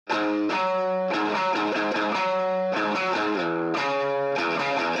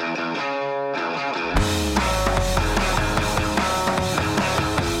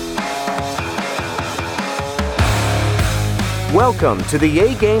Welcome to the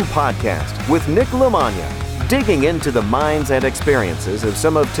A-Game Podcast with Nick LaMagna, digging into the minds and experiences of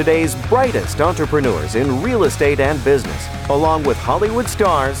some of today's brightest entrepreneurs in real estate and business, along with Hollywood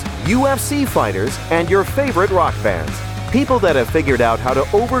stars, UFC fighters, and your favorite rock bands. People that have figured out how to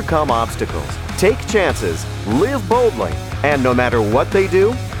overcome obstacles, take chances, live boldly, and no matter what they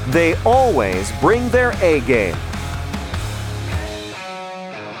do, they always bring their A-game.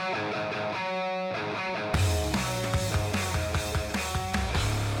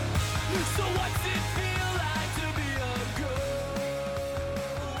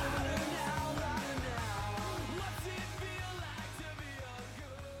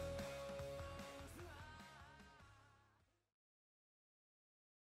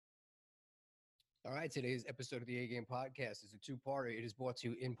 All right, today's episode of the A-Game Podcast is a two-parter. It is brought to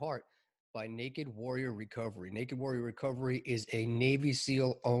you in part by Naked Warrior Recovery. Naked Warrior Recovery is a Navy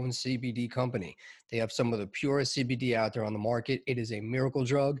SEAL-owned CBD company. They have some of the purest CBD out there on the market. It is a miracle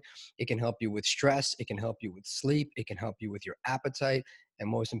drug. It can help you with stress. It can help you with sleep. It can help you with your appetite. And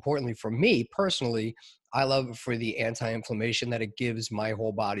most importantly, for me personally, I love it for the anti-inflammation that it gives my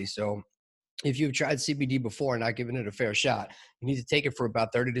whole body. So if you've tried CBD before and not given it a fair shot, you need to take it for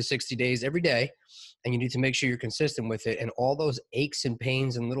about 30 to 60 days every day, and you need to make sure you're consistent with it. And all those aches and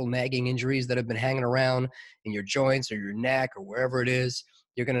pains and little nagging injuries that have been hanging around in your joints or your neck or wherever it is,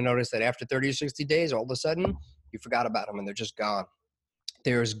 you're going to notice that after 30 or 60 days, all of a sudden, you forgot about them and they're just gone.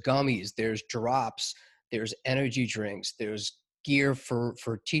 There's gummies, there's drops, there's energy drinks, there's gear for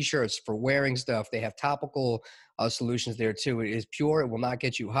t-shirts, for wearing stuff. They have topical solutions there too. It is pure. It will not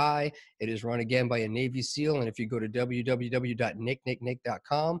get you high. It is run again by a Navy SEAL. And if you go to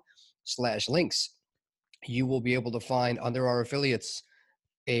www.nicknicknick.com/links, you will be able to find under our affiliates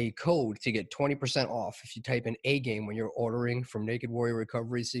a code to get 20% off if you type in A-Game when you're ordering from Naked Warrior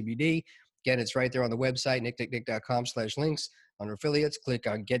Recovery CBD. Again, it's right there on the website, nicknicknick.com/links. Under affiliates, click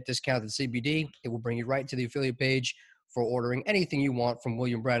on Get Discounted CBD. It will bring you right to the affiliate page for ordering anything you want from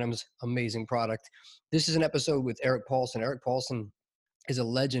William Branham's amazing product. This is an episode with Erik Paulson. Erik Paulson is a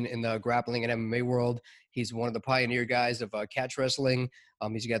legend in the grappling and MMA world. He's one of the pioneer guys of catch wrestling.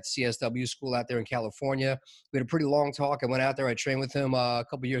 He's got the CSW school out there in California. We had a pretty long talk. I went out there. I trained with him a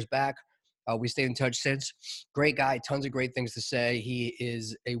couple years back. We stayed in touch since. Great guy, tons of great things to say. He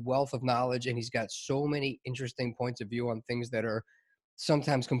is a wealth of knowledge, and he's got so many interesting points of view on things that are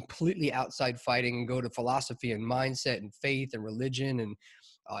sometimes completely outside fighting and go to philosophy and mindset and faith and religion and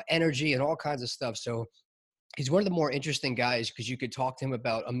energy and all kinds of stuff. So he's one of the more interesting guys because you could talk to him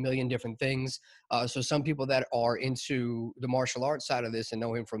about a million different things. So some people that are into the martial arts side of this and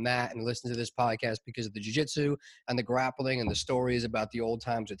know him from that and listen to this podcast because of the jiu-jitsu and the grappling and the stories about the old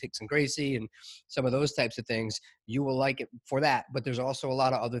times with Hicks and Gracie and some of those types of things, you will like it for that. But there's also a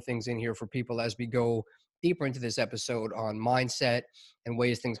lot of other things in here for people as we go deeper into this episode on mindset and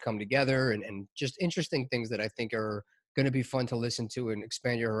ways things come together and just interesting things that I think are going to be fun to listen to and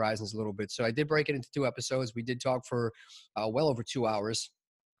expand your horizons a little bit. So I did break it into two episodes. We did talk for well over 2 hours.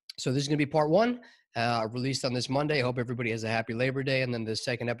 So this is going to be part one, released on this Monday. I hope everybody has a happy Labor Day. And then the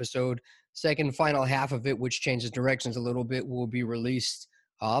second episode, second final half of it, which changes directions a little bit, will be released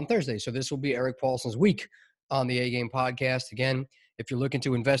on Thursday. So this will be Erik Paulson's week on the A-Game Podcast. Again, if you're looking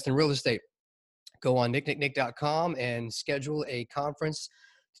to invest in real estate, go on nicknicknick.com and schedule a conference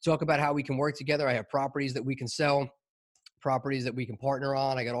to talk about how we can work together. I have properties that we can sell, properties that we can partner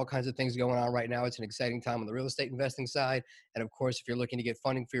on. I got all kinds of things going on right now. It's an exciting time on the real estate investing side. And of course, if you're looking to get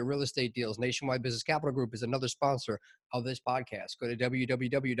funding for your real estate deals, Nationwide Business Capital Group is another sponsor of this podcast. Go to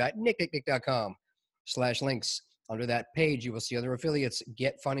www.nicknicknick.com/links. Under that page, you will see other affiliates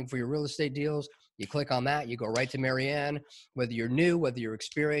get funding for your real estate deals. You click on that, you go right to Marianne. Whether you're new, whether you're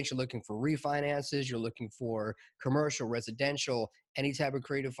experienced, you're looking for refinances, you're looking for commercial, residential, any type of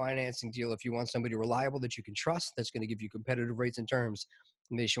creative financing deal. If you want somebody reliable that you can trust, that's going to give you competitive rates and terms,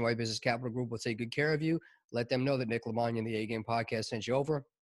 Nationwide Business Capital Group will take good care of you. Let them know that Nick LaMagna and the A-Game Podcast sent you over.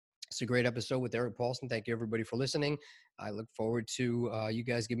 It's a great episode with Erik Paulson. Thank you, everybody, for listening. I look forward to you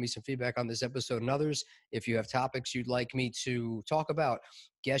guys giving me some feedback on this episode and others. If you have topics you'd like me to talk about,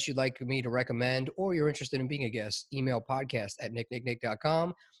 guests you'd like me to recommend, or you're interested in being a guest, email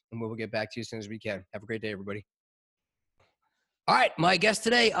podcast@nicknicknick.com, and we will get back to you as soon as we can. Have a great day, everybody. All right, my guest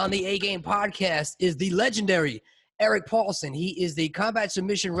today on the A-Game Podcast is the legendary Erik Paulson. He is the Combat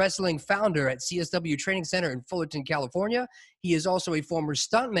Submission Wrestling founder at CSW Training Center in Fullerton, California. He is also a former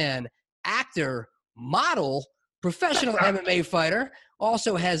stuntman, actor, model, professional MMA fighter.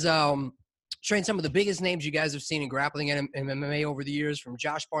 Also has trained some of the biggest names you guys have seen in grappling and MMA over the years, from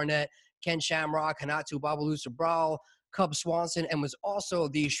Josh Barnett, Ken Shamrock, Hanatu Babalu Sobral, Cub Swanson, and was also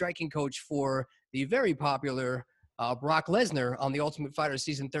the striking coach for the very popular Brock Lesnar on The Ultimate Fighter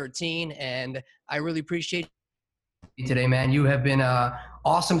Season 13. And I really appreciate you today, man. You have been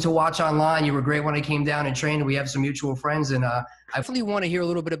awesome to watch online. You were great when I came down and trained. We have some mutual friends, and I definitely want to hear a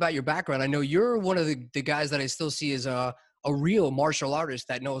little bit about your background. I know you're one of the guys that I still see as a real martial artist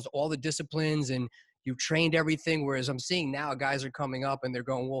that knows all the disciplines and you've trained everything, whereas I'm seeing now guys are coming up and they're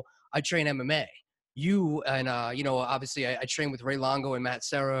going, well, I train MMA. You and, obviously I train with Ray Longo and Matt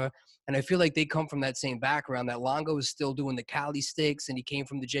Serra, and I feel like they come from that same background. That Longo is still doing the Cali sticks, and he came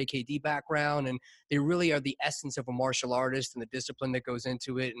from the JKD background, and they really are the essence of a martial artist and the discipline that goes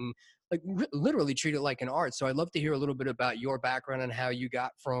into it, and like literally treat it like an art. So I'd love to hear a little bit about your background and how you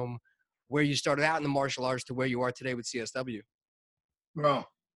got from where you started out in the martial arts to where you are today with CSW. Well,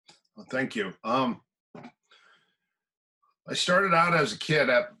 thank you. I started out as a kid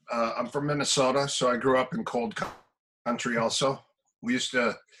I'm from Minnesota, so I grew up in cold country also. We used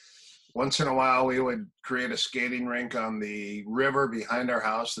to, once in a while, we would create a skating rink on the river behind our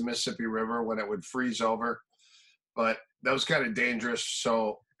house, the Mississippi River, when it would freeze over. But that was kind of dangerous.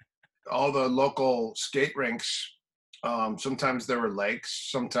 So all the local skate rinks, sometimes there were lakes,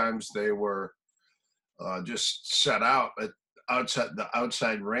 sometimes they were just set out. But the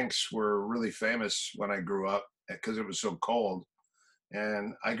outside rinks were really famous when I grew up because it was so cold.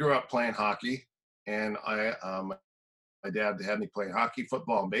 And I grew up playing hockey, and my dad had me playing hockey,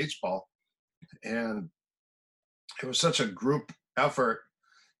 football, and baseball. And it was such a group effort.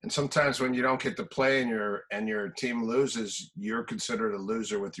 And sometimes when you don't get to play and your team loses, you're considered a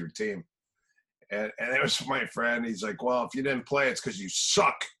loser with your team. And it was my friend. He's like, well, if you didn't play, it's because you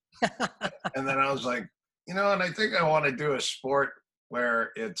suck. And then I was like, and I think I want to do a sport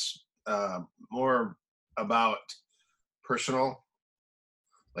where it's more about personal,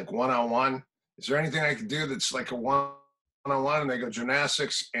 like one-on-one. Is there anything I could do that's like a one-on-one? And they go,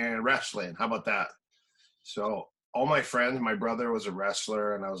 gymnastics and wrestling. How about that? So all my friends, my brother was a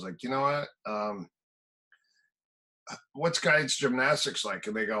wrestler, and I was like, you know what? What's guys gymnastics like?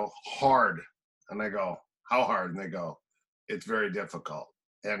 And they go, hard. And I go, how hard? And they go, it's very difficult.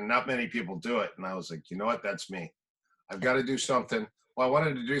 And not many people do it. And I was like, you know what? That's me. I've got to do something. Well, I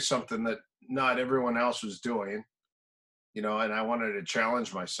wanted to do something that not everyone else was doing, and I wanted to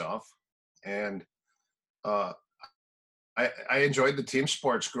challenge myself. And I enjoyed the team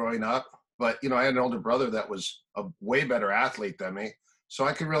sports growing up, but, I had an older brother that was a way better athlete than me. So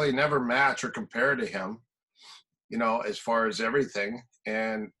I could really never match or compare to him, as far as everything.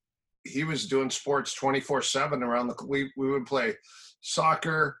 And he was doing sports 24/7 around we would play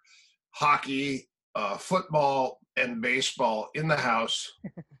soccer, hockey, football, and baseball in the house.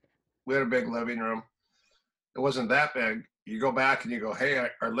 We had a big living room. It wasn't that big. You go back and you go, hey,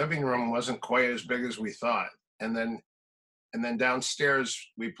 our living room wasn't quite as big as we thought. And then downstairs,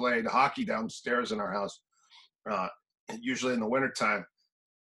 we played hockey downstairs in our house, usually in the wintertime.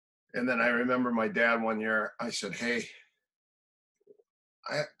 And then I remember my dad one year, I said, hey,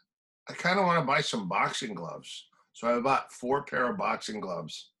 I kind of want to buy some boxing gloves. So I bought 4 pair of boxing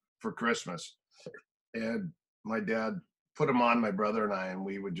gloves for Christmas. And my dad put them on, my brother and I, and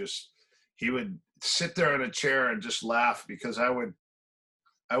he would sit there in a chair and just laugh because I would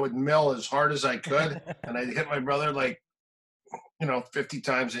mill as hard as I could. And I'd hit my brother 50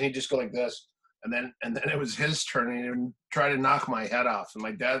 times, and he'd just go like this. And then it was his turn, and he would try to knock my head off. And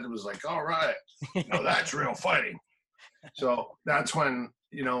my dad was like, all right, that's real fighting. So that's when,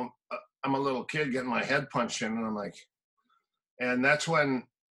 I'm a little kid getting my head punched in, and I'm like, and that's when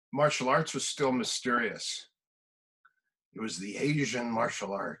martial arts was still mysterious. It was the Asian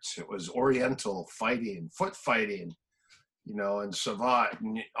martial arts. It was Oriental fighting, foot fighting, and savate.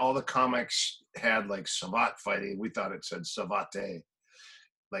 And all the comics had like savate fighting. We thought it said savate,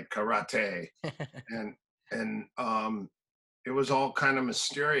 like karate. and it was all kind of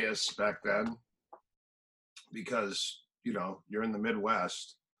mysterious back then because, you're in the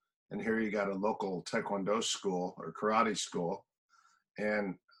Midwest, and here you got a local taekwondo school or karate school.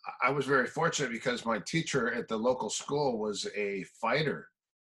 And I was very fortunate because my teacher at the local school was a fighter.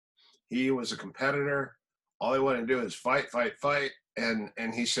 He was a competitor. All he wanted to do is fight. And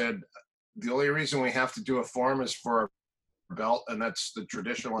he said, the only reason we have to do a form is for a belt, and that's the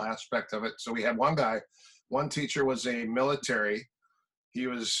traditional aspect of it. So we had one teacher was a military. He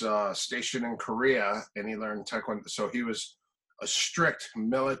was stationed in Korea, and he learned taekwondo. So he was a strict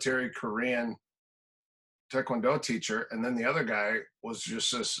military Korean taekwondo teacher. And then the other guy was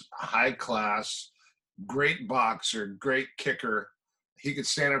just this high class, great boxer, great kicker. He could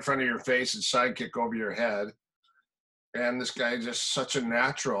stand in front of your face and sidekick over your head. And this guy just such a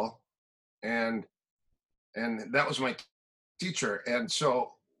natural. And that was my teacher. And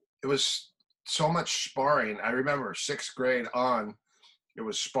so it was so much sparring. I remember 6th grade on, it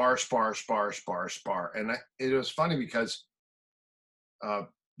was spar, spar, spar, spar, spar. And it was funny because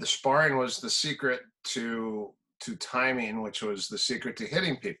the sparring was the secret to timing, which was the secret to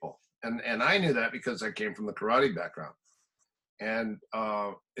hitting people. And I knew that because I came from the karate background. And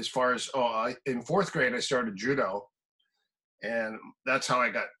as far as, in 4th grade, I started judo. And that's how I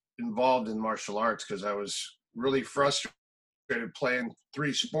got involved in martial arts, because I was really frustrated playing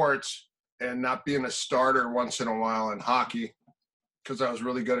 3 sports and not being a starter once in a while in hockey, because I was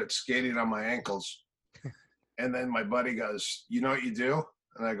really good at skating on my ankles. And then my buddy goes, you know what you do?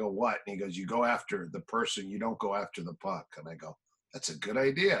 And I go, what? And he goes, you go after the person, you don't go after the puck. And I go, that's a good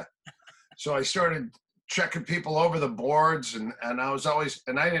idea. So I started checking people over the boards, and I was always,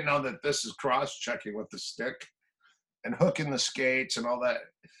 and I didn't know that this is cross-checking with the stick and hooking the skates and all that.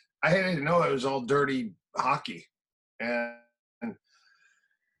 I didn't know it was all dirty hockey. And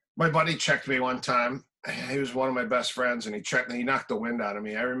my buddy checked me one time. He was one of my best friends, and he checked me. He knocked the wind out of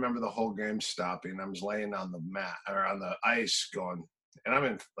me. I remember the whole game stopping. I was laying on the mat or on the ice going, and I'm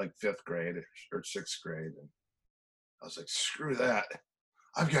in like 5th grade or 6th grade. And I was like, screw that.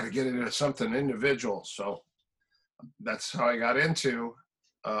 I've got to get into something individual. So that's how I got into,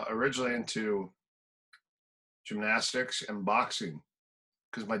 originally into gymnastics and boxing,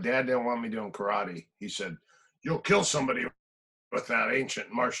 because my dad didn't want me doing karate. He said, you'll kill somebody with that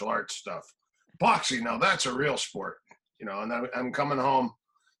ancient martial arts stuff. Boxing, now that's a real sport, you know. And I'm coming home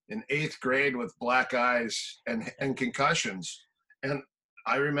in 8th grade with black eyes and concussions. And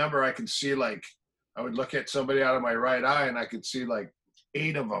I remember I could see, like, I would look at somebody out of my right eye and I could see like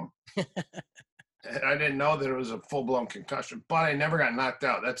 8 of them. And I didn't know that it was a full-blown concussion, but I never got knocked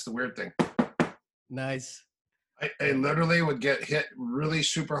out. That's the weird thing. Nice. I literally would get hit really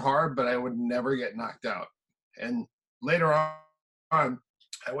super hard, but I would never get knocked out. And later on,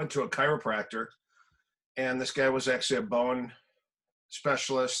 I went to a chiropractor, and this guy was actually a bone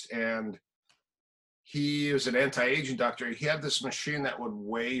specialist, and he was an anti-aging doctor. He had this machine that would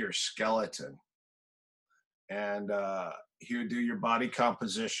weigh your skeleton, and he would do your body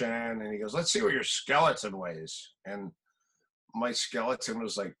composition, and he goes, let's see what your skeleton weighs. And my skeleton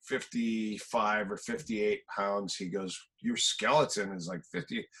was like 55 or 58 pounds. He goes, your skeleton is like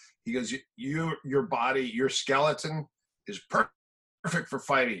 50. He goes, your body, your skeleton is perfect for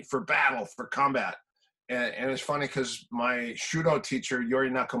fighting, for battle, for combat. And it's funny because my Shooto teacher, Yori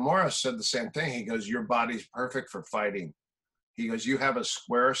Nakamura, said the same thing. He goes, your body's perfect for fighting. He goes, you have a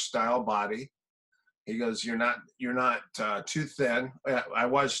square style body. He goes, you're not too thin. I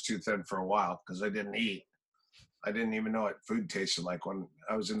was too thin for a while because I didn't eat. I didn't even know what food tasted like when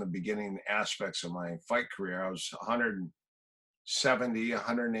I was in the beginning aspects of my fight career. I was 170,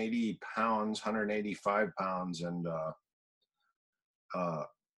 180 pounds, 185 pounds. And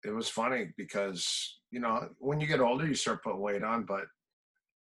it was funny because, you know, when you get older, you start putting weight on. But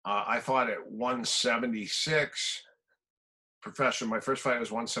I fought at 176 professional. My first fight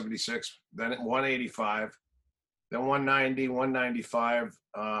was 176, then at 185, then 190, 195.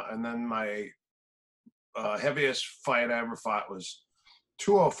 And then my heaviest fight I ever fought was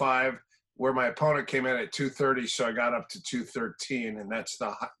 205, where my opponent came in at 230, so I got up to 213, and that's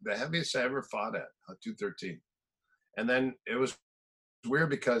the heaviest I ever fought at, 213. And then it was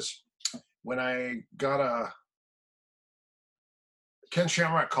weird because when I got Ken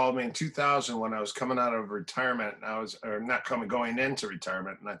Shamrock called me in 2000 when I was coming out of retirement, and going into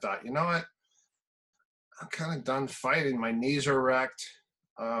retirement, and I thought, you know what, I'm kind of done fighting. My knees are wrecked.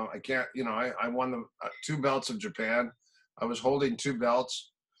 I can't, you know, I won the 2 belts of Japan. I was holding 2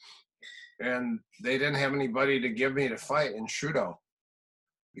 belts, and they didn't have anybody to give me to fight in Shooto,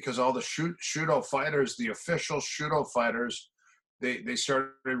 because all the Shooto fighters, the official Shooto fighters, they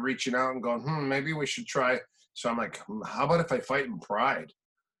started reaching out and going, maybe we should try. So I'm like, how about if I fight in Pride?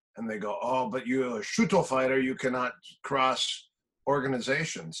 And they go, oh, but you're a Shooto fighter, you cannot cross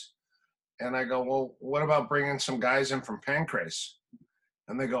organizations. And I go, well, what about bringing some guys in from Pancrase?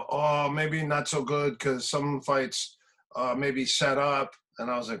 And they go, oh, maybe not so good because some fights maybe set up. And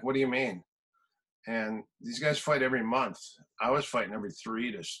I was like, what do you mean? And these guys fight every month. I was fighting every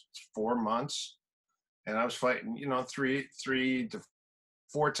 3 to 4 months. And I was fighting, you know, 3 to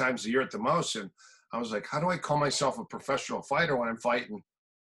 4 times a year at the most. And I was like, how do I call myself a professional fighter when I'm fighting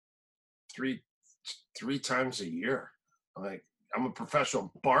three times a year? I'm like, I'm a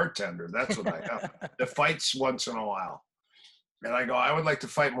professional bartender. That's what I have. The fights once in a while. And I go, I would like to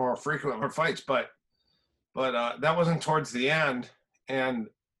fight more frequently, more fights, but that wasn't towards the end. And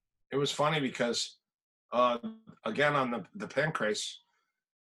it was funny because, again, on the Pancrase.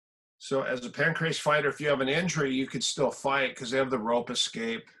 So as a Pancrase fighter, if you have an injury, you could still fight because they have the rope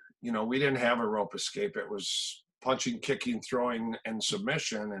escape. we didn't have a rope escape. It was punching, kicking, throwing, and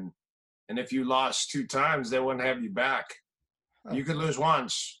submission. And if you lost 2 times, they wouldn't have you back. Huh. You could lose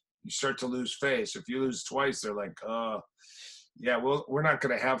once, you start to lose face. If you lose twice, they're like, yeah, well, we're not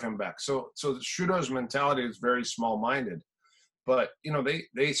going to have him back. So the Shooto's mentality is very small-minded. But,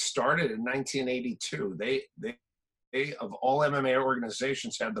 they started in 1982. They of all MMA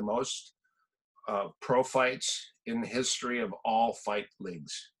organizations, had the most pro fights in the history of all fight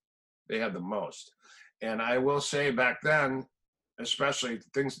leagues. They had the most. And I will say back then, especially,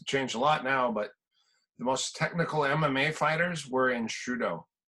 things have changed a lot now, but the most technical MMA fighters were in Shooto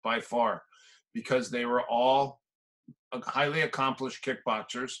by far, because they were all highly accomplished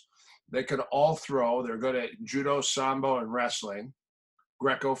kickboxers. They could all throw. They're good at judo, sambo, and wrestling,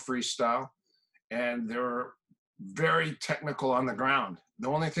 Greco freestyle, and they were very technical on the ground. The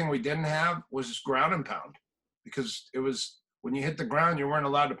only thing we didn't have was ground and pound, because it was, when you hit the ground, you weren't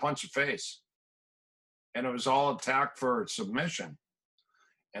allowed to punch the face. And it was all attack for submission.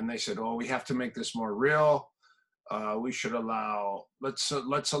 And they said, "Oh, we have to make this more real. We should allow, let's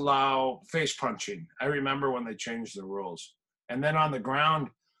allow face punching." I remember when they changed the rules. And then on the ground,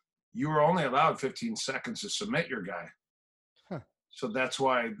 you were only allowed 15 seconds to submit your guy. Huh. So that's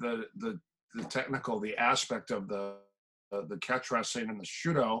why the technical, the aspect of the catch wrestling and the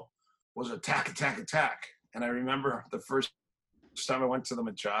Shooto was attack, attack, attack. And I remember the first time I went to the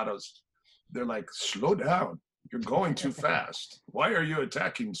Machados, they're like, "Slow down. You're going too fast. Why are you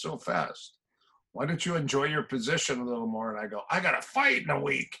attacking so fast? Why don't you enjoy your position a little more?" And I go, "I got to fight in a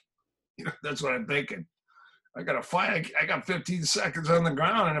week." That's what I'm thinking. I got to fight. I got 15 seconds on the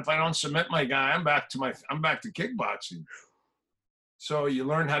ground. And if I don't submit my guy, I'm back to kickboxing. So you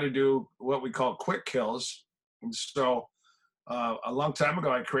learn how to do what we call quick kills. And so a long time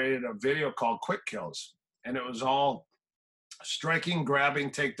ago, I created a video called Quick Kills. And it was all striking, grabbing,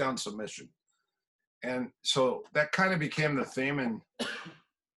 takedown, submission. And so that kind of became the theme in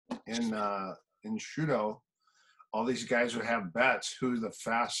Shooto. All these guys would have bets who the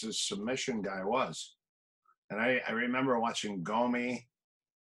fastest submission guy was. And I remember watching Gomi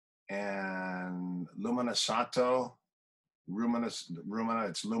and Lumina Sato,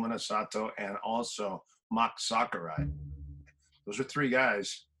 it's Lumina Sato, and also Mak Sakurai. Those are 3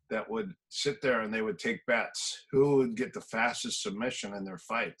 guys that would sit there and they would take bets who would get the fastest submission in their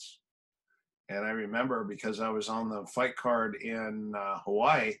fights. And I remember, because I was on the fight card in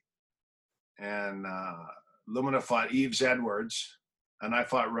Hawaii, and Lumina fought Yves Edwards, and I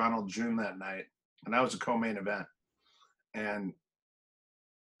fought Ronald June that night, and that was a co-main event. And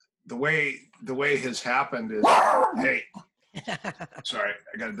the way his happened is, hey, sorry,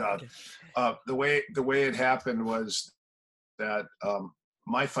 I got a dog. The way it happened was that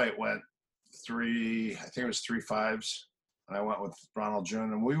my fight went 3 5s. And I went with Ronald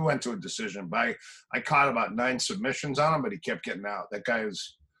June, and we went to a decision. But I caught about 9 submissions on him, but he kept getting out. That guy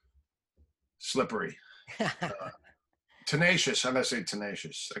is slippery, tenacious. I'm gonna say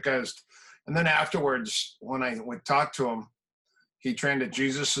tenacious. That guy is. And then afterwards, when I would talk to him, he trained at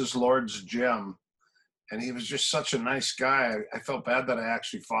Jesus is Lord's Gym, and he was just such a nice guy. I felt bad that I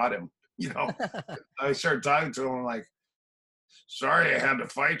actually fought him. I started talking to him, I'm like, "Sorry, I had to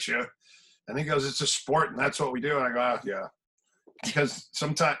fight you." And he goes, "It's a sport, and that's what we do." And I go, "Oh, yeah." Because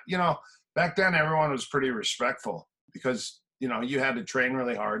sometimes, back then everyone was pretty respectful, because, you had to train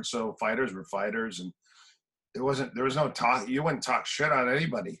really hard. So fighters were fighters, and there was no talk. You wouldn't talk shit on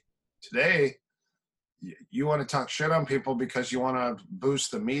anybody. Today, you want to talk shit on people because you want to boost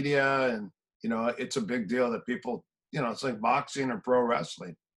the media. And, it's a big deal that people, it's like boxing or pro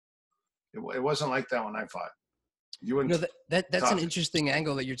wrestling. It wasn't like that when I fought. That's an interesting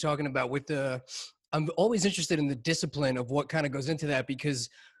angle that you're talking about with I'm always interested in the discipline of what kind of goes into that, because,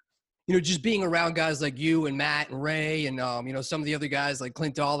 just being around guys like you and Matt and Ray and, some of the other guys like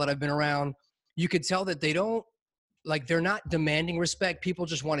Clint Dahl that I've been around, you could tell that they're not demanding respect. People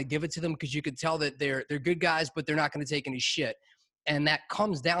just want to give it to them, because you could tell that they're good guys, but they're not going to take any shit. And that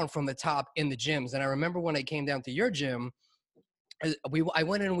comes down from the top in the gyms. And I remember when I came down to your gym, I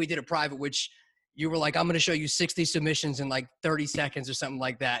went in and we did a private, which you were like, "I'm going to show you 60 submissions in like 30 seconds or something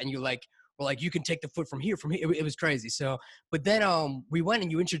like that." And you were like, "You can take the foot from here, from here." It was crazy. So, but then we went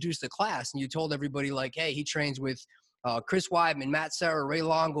and you introduced the class, and you told everybody like, "Hey, he trains with Chris Weidman, Matt Serra, Ray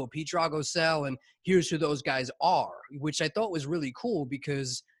Longo, Pete Dragosel, and here's who those guys are," which I thought was really cool,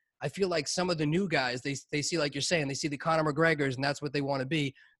 because I feel like some of the new guys, they see, like you're saying, they see the Conor McGregors and that's what they want to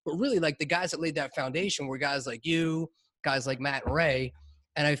be. But really, like, the guys that laid that foundation were guys like you, guys like Matt and Ray.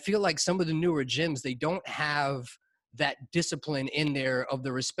 And I feel like some of the newer gyms, they don't have that discipline in there of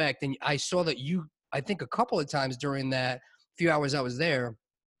the respect. And I saw that you, I think a couple of times during that few hours I was there,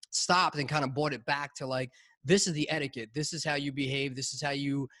 stopped and kind of brought it back to like, this is the etiquette. This is how you behave. This is how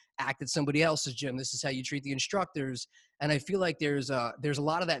you act at somebody else's gym. This is how you treat the instructors. And I feel like there's a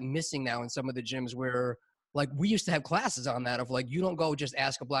lot of that missing now in some of the gyms where, like, we used to have classes on that of like, you don't go just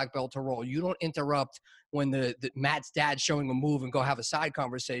ask a black belt to roll. You don't interrupt when the Matt's dad's showing a move and go have a side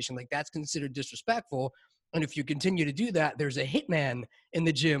conversation. Like, that's considered disrespectful. And if you continue to do that, there's a hitman in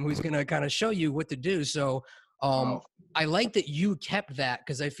the gym who's going to kind of show you what to do. So I like that you kept that,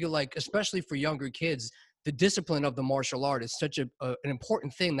 because I feel like, especially for younger kids, the discipline of the martial art is such an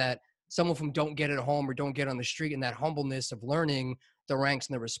important thing that some of them don't get at home or don't get on the street, and that humbleness of learning the ranks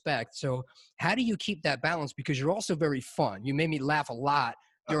and the respect. So how do you keep that balance? Because you're also very fun. You made me laugh a lot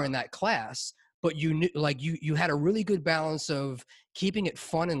during that class, but you knew, like, you had a really good balance of keeping it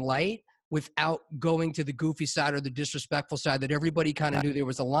fun and light without going to the goofy side or the disrespectful side, that everybody kind of knew there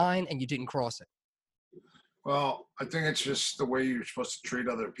was a line and you didn't cross it. Well, I think it's just the way you're supposed to treat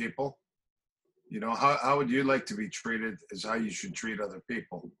other people. You know, how would you like to be treated is how you should treat other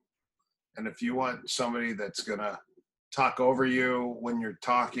people. And if you want somebody that's going to talk over you when you're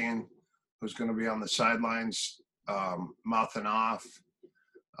talking, who's going to be on the sidelines, mouthing off.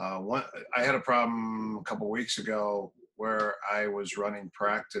 I had a problem a couple weeks ago where I was running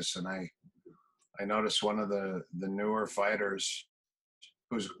practice, and I noticed one of the newer fighters,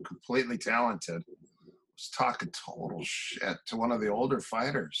 who's completely talented, was talking total shit to one of the older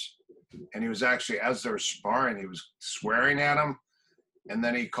fighters. And he was actually, as they were sparring, he was swearing at him, and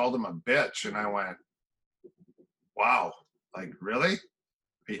then he called him a bitch. And I went, wow, like, really?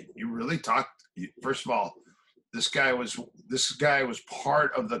 You really talked? First of all, this guy was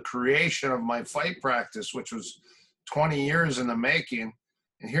part of the creation of my fight practice, which was 20 years in the making.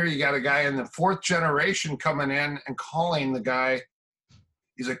 And here you got a guy in the fourth generation coming in and calling the guy.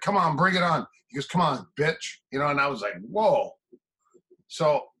 He's like, come on, bring it on. He goes, come on, bitch. You know, and I was like, whoa.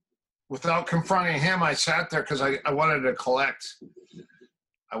 So without confronting him, I sat there because I wanted to collect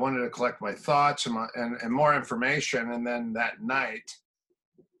my thoughts and more information. And then that night,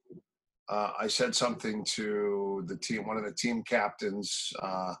 I said something to the team, one of the team captains.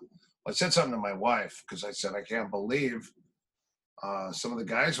 I said something to my wife, because I said, I can't believe some of the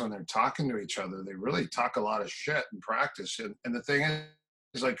guys, when they're talking to each other, they really talk a lot of shit in practice. And the thing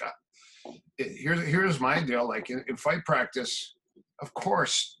is like, here's my deal. Like in fight practice, of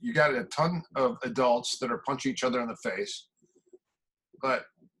course, you got a ton of adults that are punching each other in the face. But,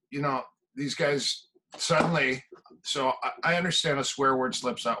 you know, these guys suddenly, so I understand a swear word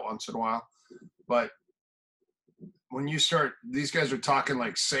slips out once in a while, but when you start, these guys are talking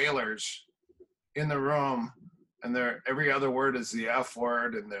like sailors in the room, and every other word is the F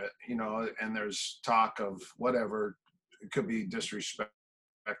word, and and there's talk of whatever. It could be disrespect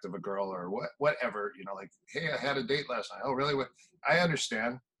of a girl or whatever, like, hey, I had a date last night. Oh, really? What? I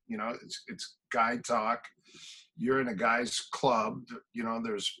understand, it's guy talk. You're in a guy's club,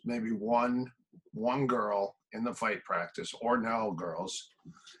 there's maybe one girl in the fight practice, or no girls.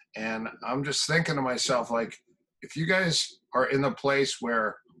 And I'm just thinking to myself, like, if you guys are in the place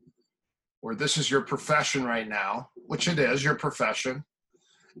where this is your profession right now, which it is your profession,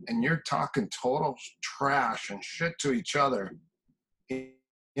 and you're talking total trash and shit to each other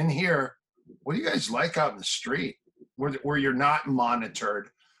in here, what do you guys like out in the street where you're not monitored,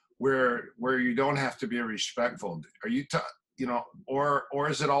 where you don't have to be respectful? Are you or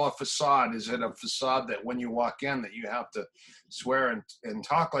is it all a facade? Is it a facade that when you walk in that you have to swear and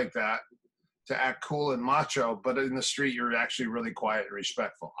talk like that to act cool and macho, but in the street you're actually really quiet and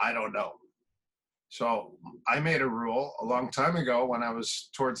respectful? I don't know. So I made a rule a long time ago when I was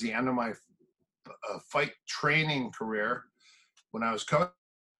towards the end of my fight training career. When I was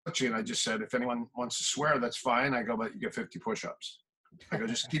coaching, I just said, if anyone wants to swear, that's fine. I go, but you get 50 push-ups. I go,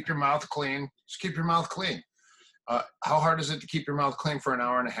 just keep your mouth clean. Just keep your mouth clean. How hard is it to keep your mouth clean for an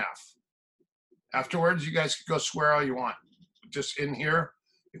hour and a half? Afterwards, you guys could go swear all you want. Just in here,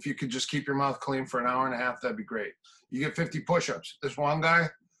 if you could just keep your mouth clean for an hour and a half, that'd be great. You get 50 push-ups. This one guy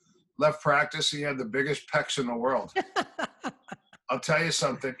left practice. He had the biggest pecs in the world. I'll tell you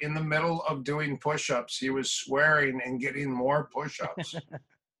something. In the middle of doing push-ups, he was swearing and getting more push-ups.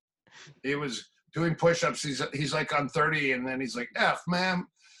 He was doing push-ups. He's like on 30, and then he's like, F, man.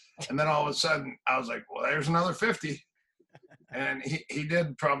 And then all of a sudden, I was like, well, there's another 50. And he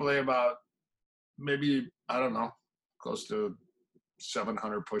did probably about maybe, I don't know, close to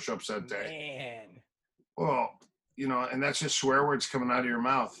 700 push-ups that day. Man. Well, and that's just swear words coming out of your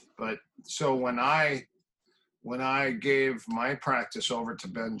mouth. But so when I gave my practice over to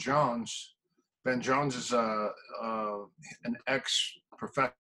Ben Jones is an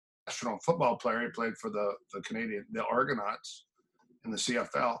ex-professional football player. He played for the Argonauts. in the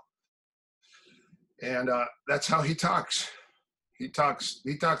CFL. And that's how he talks. He talks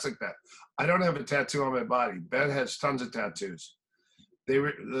like that. I don't have a tattoo on my body. Ben has tons of tattoos.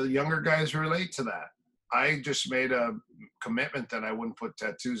 The younger guys relate to that. I just made a commitment that I wouldn't put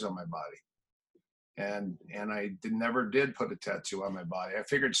tattoos on my body. And I never did put a tattoo on my body. I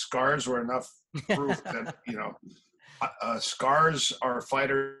figured scars were enough proof that, scars are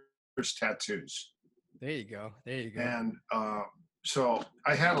fighters' tattoos. There you go. And so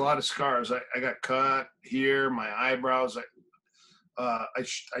I had a lot of scars. I got cut here, my eyebrows. I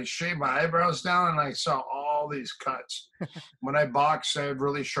shaved my eyebrows down and I saw all these cuts. When I boxed, I had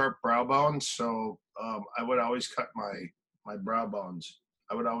really sharp brow bones. So I would always cut my brow bones.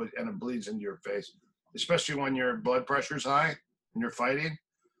 And it bleeds into your face, especially when your blood pressure's high and you're fighting.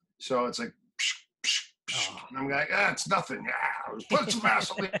 So it's like, psh, psh, psh. And I'm like, it's nothing. Yeah, put some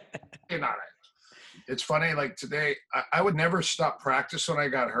Vaseline on it. It's funny, like today, I would never stop practice when I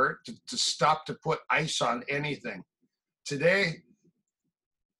got hurt to stop to put ice on anything. Today,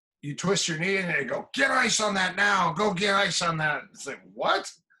 you twist your knee and they go, get ice on that now. Go get ice on that. It's like, what?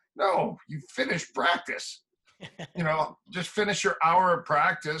 No, you finished practice. Just finish your hour of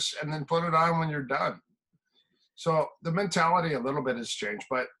practice and then put it on when you're done. So the mentality a little bit has changed.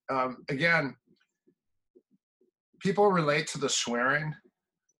 But again, people relate to the swearing.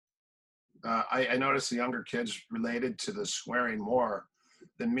 I noticed the younger kids related to the swearing more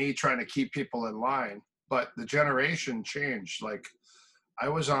than me trying to keep people in line. But the generation changed. Like I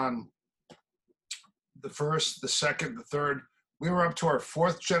was on the first, the second, the third. We were up to our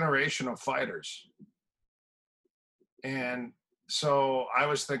fourth generation of fighters. And so I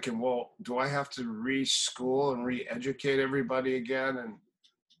was thinking, well, do I have to reschool and re-educate everybody again?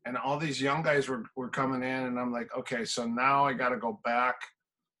 And all these young guys were coming in, and I'm like, okay, so now I got to go back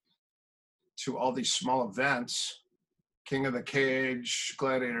to all these small events, King of the Cage,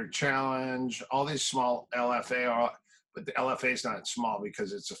 Gladiator Challenge, all these small LFA, but the LFA is not small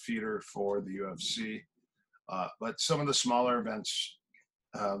because it's a feeder for the UFC. But some of the smaller events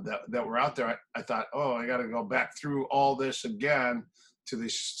that were out there, I thought, I got to go back through all this again to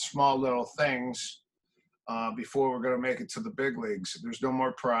these small little things before we're going to make it to the big leagues. There's no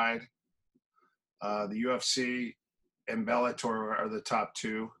more pride. The UFC and Bellator are the top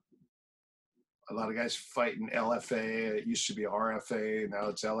two. A lot of guys fight in LFA. It used to be RFA, now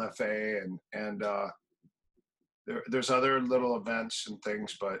it's LFA, and there's other little events and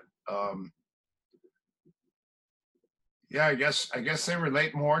things, but yeah, I guess they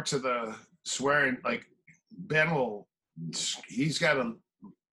relate more to the swearing. Like Ben he's got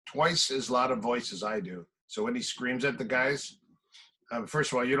twice as loud a voice as I do. So when he screams at the guys,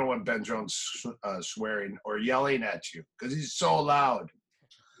 first of all, you don't want Ben Jones swearing or yelling at you because he's so loud.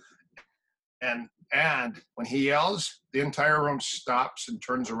 And when he yells, the entire room stops and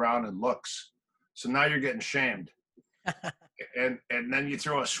turns around and looks. So now you're getting shamed. and then you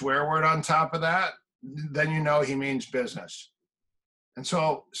throw a swear word on top of that, then you know he means business. And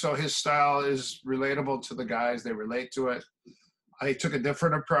so his style is relatable to the guys. They relate to it. I took a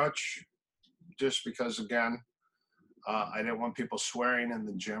different approach just because, again, I didn't want people swearing in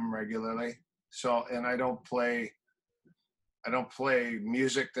the gym regularly. So, and I don't play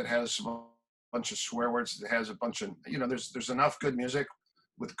music that has a bunch of swear words, that has a bunch of, there's enough good music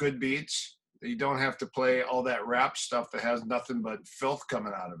with good beats that you don't have to play all that rap stuff that has nothing but filth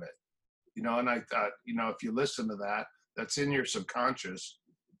coming out of it. And I thought, if you listen to that, that's in your subconscious.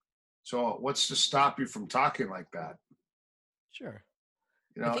 So what's to stop you from talking like that? Sure.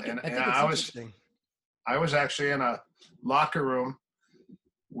 I was actually in a locker room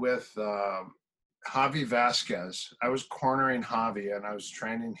with Javi Vasquez. I was cornering Javi and I was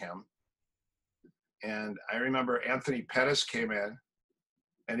training him. And I remember Anthony Pettis came in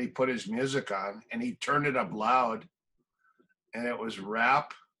and he put his music on and he turned it up loud, and it was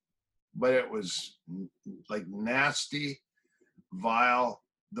rap, but it was like nasty, vile.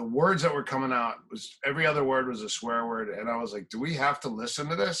 The words that were coming out was, every other word was a swear word. And I was like, do we have to listen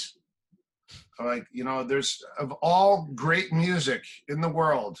to this? I'm like, there's, of all great music in the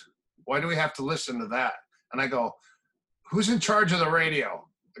world, why do we have to listen to that? And I go, who's in charge of the radio?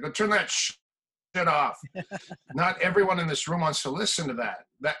 I go, turn that shit off. Not everyone in this room wants to listen to that.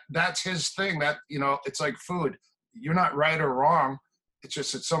 That's his thing. That, it's like food. You're not right or wrong. It's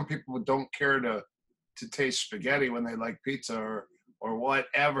just that some people don't care to taste spaghetti when they like pizza or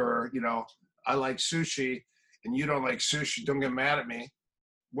whatever. I like sushi and you don't like sushi. Don't get mad at me.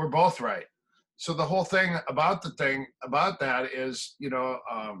 We're both right. So the whole thing about that is,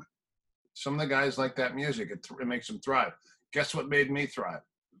 some of the guys like that music. It makes them thrive. Guess what made me thrive?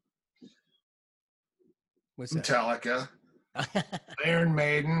 What's that? Metallica. Iron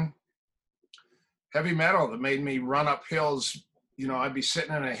Maiden, heavy metal that made me run up hills. You know, I'd be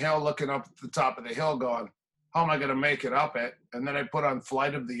sitting in a hill looking up at the top of the hill going, how am I going to make it up it? And then I put on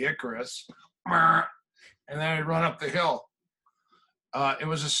Flight of the Icarus, and then I'd run up the hill. It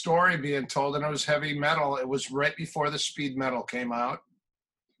was a story being told, and it was heavy metal. It was right before the speed metal came out.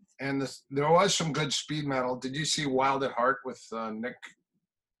 And there was some good speed metal. Did you see Wild at Heart with Nick?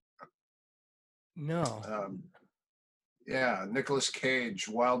 No. Yeah, Nicolas Cage,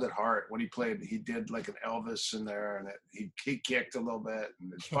 Wild at Heart. When he did like an Elvis in there, and he kicked a little bit,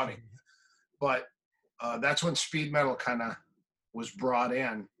 and it's funny. But that's when speed metal kind of was brought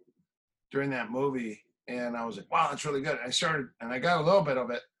in during that movie, and I was like, wow, that's really good. And I got a little bit of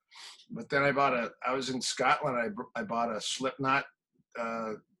it, but then I was in Scotland. I bought a Slipknot.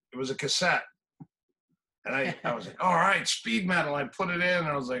 It was a cassette, and I was like, all right, speed metal. I put it in, and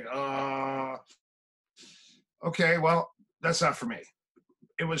I was like, okay, well, that's not for me.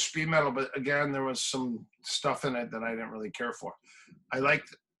 It was speed metal, but again, there was some stuff in it that I didn't really care for. I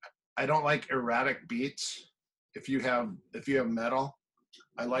don't like erratic beats. If you have metal,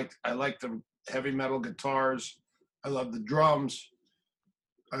 I like the heavy metal guitars. I love the drums.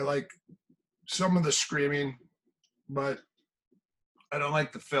 I like some of the screaming, but I don't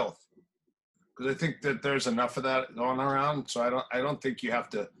like the filth, because I think that there's enough of that going around. So I don't think you have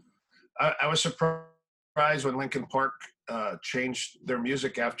to. I was surprised when Linkin Park changed their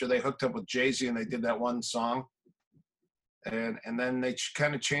music after they hooked up with Jay-Z and they did that one song, and then they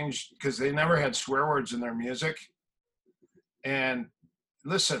kind of changed because they never had swear words in their music. And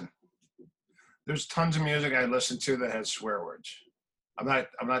listen, there's tons of music I listen to that has swear words. I'm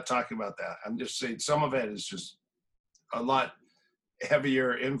not talking about that. I'm just saying some of it is just a lot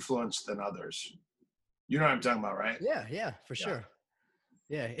heavier influence than others. You know what I'm talking about, right? Yeah, for sure.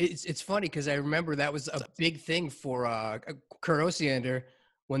 Yeah, it's funny because I remember that was a big thing for Kurt Osiander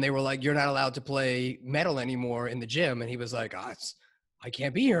when they were like, you're not allowed to play metal anymore in the gym. And he was like, I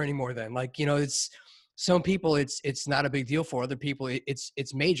can't be here anymore then. Like, you know, it's some people, it's not a big deal. For other people,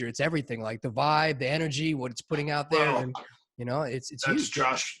 it's major. It's everything, like the vibe, the energy, what it's putting out there. Well, and, you know, it's that's huge.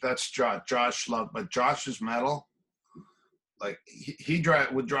 Josh. That's Josh love, but Josh's metal, like he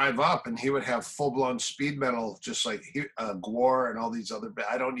would drive up and he would have full blown speed metal, just like Gore and all these other.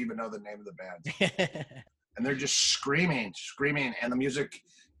 I don't even know the name of the band, and they're just screaming, and the music,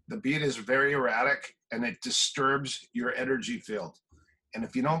 the beat is very erratic, and it disturbs your energy field. And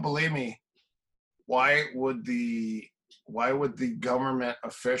if you don't believe me, why would the government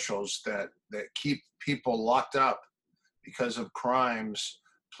officials that keep people locked up because of crimes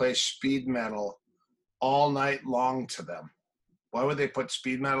play speed metal all night long to them? Why would they put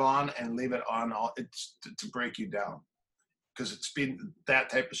speed metal on and leave it on all? It's to break you down, because that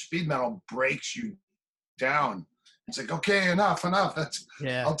type of speed metal breaks you down. It's like, okay, enough.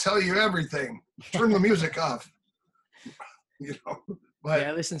 I'll tell you everything. Turn the music off. You know. But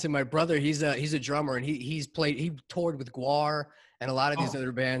yeah, I listen to my brother. He's a drummer, and he toured with Guar and a lot of these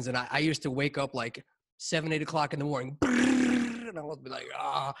other bands. And I used to wake up like 7, 8 o'clock in the morning, and I would be like,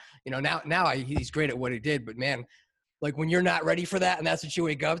 you know, now he's great at what he did. But man, like when you're not ready for that, and that's what you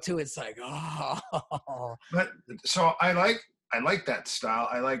wake up to, it's like, oh. But so I like that style.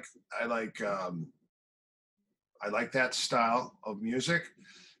 I like that style of music.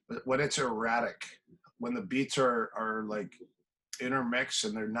 But when it's erratic, when the beats are like intermixed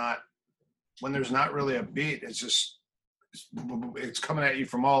and when there's not really a beat, it's coming at you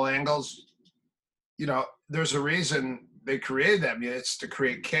from all angles. You know, there's a reason they created that music. It's to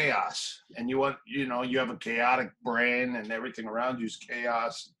create chaos, and you have a chaotic brain and everything around you is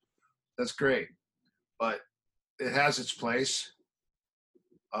chaos. That's great, but it has its place.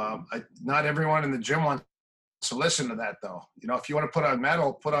 Not everyone in the gym wants to listen to that, though. You know, if you want to put on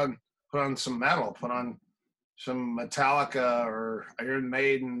metal, put on some metal, put on some Metallica or Iron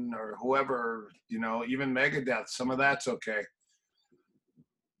Maiden or whoever, you know, even Megadeth. Some of that's okay.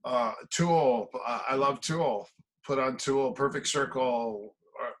 Tool, I love Tool. Put on Tool, Perfect Circle,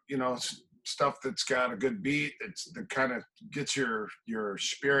 or, you know, stuff that's got a good beat. That kind of gets your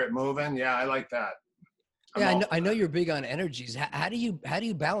spirit moving. Yeah, I like that. Yeah, I know you're big on energies. How do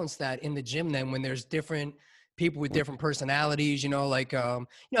you balance that in the gym then, when there's different people with different personalities, you know, like, you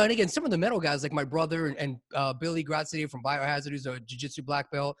know, and again, some of the metal guys, like my brother and Billy Grazzi from Biohazard, who's a jiu-jitsu black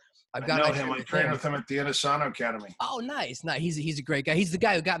belt. I know him. I trained with him at the Inosanto Academy. Oh, nice. He's a great guy. He's the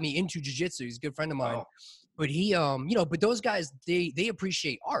guy who got me into jiu-jitsu. He's a good friend of mine. But he, you know, but those guys, they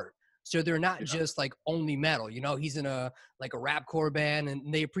appreciate art. So they're not just like only metal, you know. He's in a rapcore band,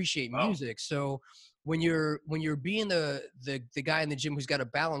 and they appreciate music. So when you're being the guy in the gym who's got to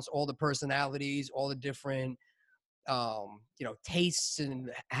balance all the personalities, all the different tastes,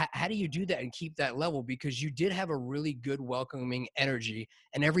 and how do you do that and keep that level? Because you did have a really good welcoming energy,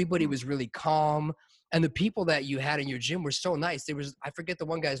 and everybody was really calm. And the people that you had in your gym were so nice. There was, I forget the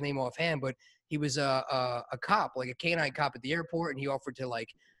one guy's name offhand, but he was a cop, like a canine cop at the airport, and he offered to like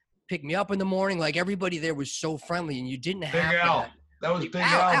pick me up in the morning. Like everybody there was so friendly, and you didn't Big have Al. that. That was Big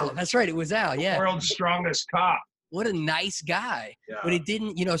Al, Al. Al, that's right. It was Al. The Yeah. world's strongest cop. What a nice guy. Yeah. But it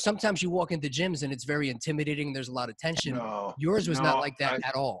didn't, sometimes you walk into gyms and it's very intimidating. There's a lot of tension. No, Yours was not like that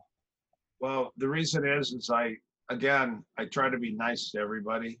at all. Well, the reason is I try to be nice to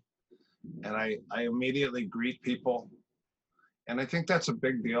everybody, and I immediately greet people. And I think that's a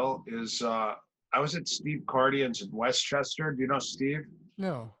big deal. I was at Steve Cardian's in Westchester. Do you know Steve?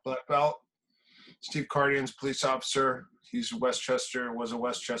 No. Black belt. Steve Cardian's police officer. Was a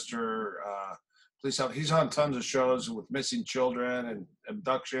Westchester police officer. He's on tons of shows with missing children and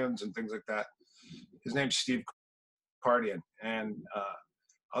abductions and things like that. His name's Steve Cardian. And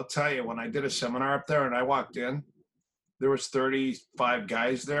I'll tell you, when I did a seminar up there and I walked in, there was 35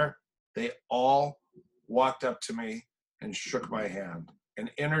 guys there. They all walked up to me and shook my hand and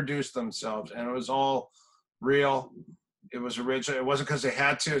introduced themselves. And it was all real. It was original. It wasn't because they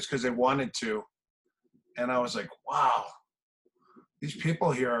had to, it's because they wanted to. And I was like, wow, these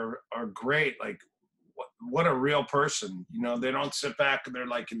people here are great. Like, what a real person. They don't sit back and they're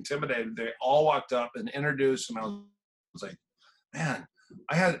like intimidated. They all walked up and introduced, and I was like, man,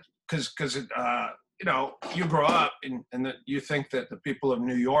 I had, because you grow up and you think that the people of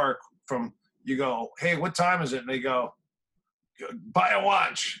New York you go, hey, what time is it? And they go, buy a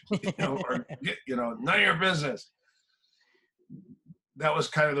watch, or none of your business. That was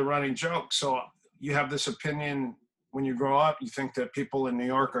kind of the running joke. So you have this opinion when you grow up, you think that people in New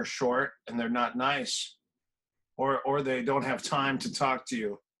York are short and they're not nice, or they don't have time to talk to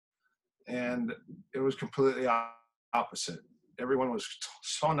you. And it was completely opposite. Everyone was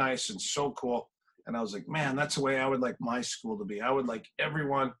so nice and so cool. And I was like, man, that's the way I would like my school to be. I would like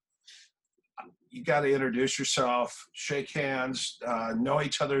everyone, you got to introduce yourself, shake hands, know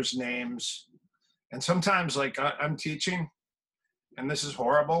each other's names. And sometimes, like, I'm teaching, and this is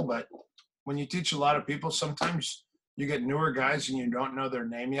horrible, but when you teach a lot of people, sometimes you get newer guys and you don't know their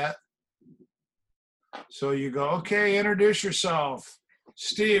name yet. So you go, okay, introduce yourself.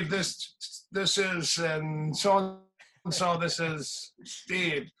 Steve, this is, and so this is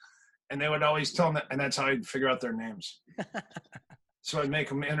Steve. And they would always tell them, and that's how I'd figure out their names. So I'd make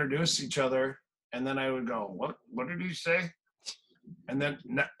them introduce each other, and then I would go, what did he say? And then,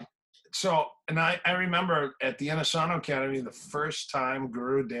 I remember at the Inosanto Academy, the first time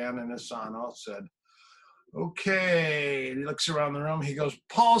Guru Dan Inosanto said, okay, and he looks around the room, he goes,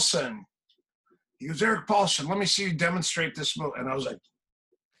 Paulson. He goes, Erik Paulson, let me see you demonstrate this move. And I was like,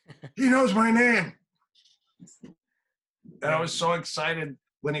 he knows my name. And I was so excited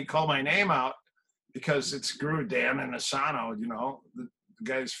when he called my name out, because it's Guru Dan Inosanto, the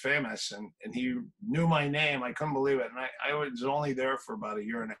guy's famous, and he knew my name. I couldn't believe it. And I was only there for about a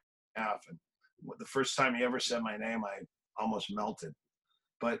year and a half. And the first time he ever said my name, I almost melted.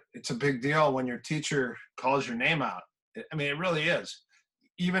 But it's a big deal when your teacher calls your name out. I mean, it really is.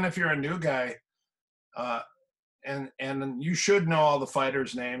 Even if you're a new guy, and you should know all the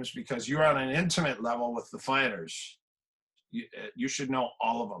fighters' names because you're on an intimate level with the fighters. You should know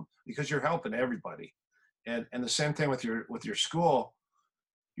all of them because you're helping everybody. And the same thing with your school.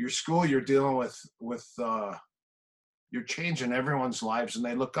 Your school, you're dealing with you're changing everyone's lives, and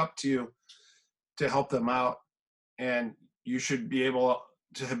they look up to you to help them out. And you should be able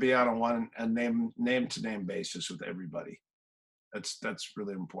to be on a name to name basis with everybody. That's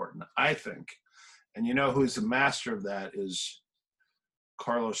really important, I think. And who's the master of that is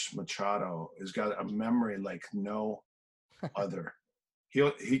Carlos Machado. Has got a memory like no other.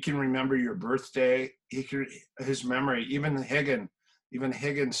 He can remember your birthday. His memory, even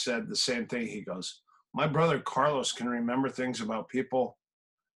Higgins said the same thing. He goes, my brother Carlos can remember things about people.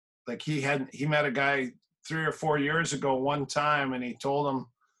 Like he met a guy 3 or 4 years ago one time, and he told him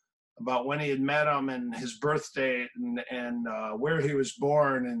about when he had met him and his birthday and where he was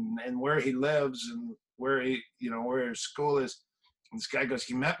born and where he lives and where where his school is. And this guy goes,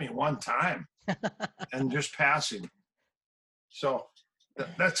 he met me one time and just passing. So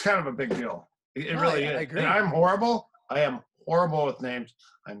that's kind of a big deal. It really is. I agree. And I'm horrible. I am horrible with names.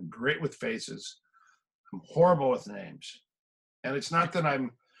 I'm great with faces. I'm horrible with names. And it's not that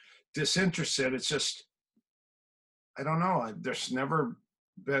I'm disinterested. It's just, I don't know. I've just never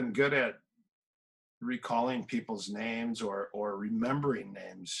been good at recalling people's names or remembering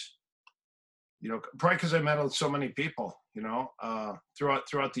names. probably because I met with so many people,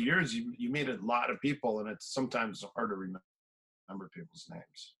 throughout the years, you meet a lot of people, and it's sometimes hard to remember people's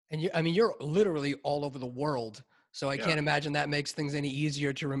names. And you're literally all over the world. So I Yeah. can't imagine that makes things any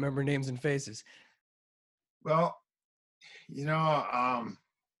easier to remember names and faces. Well,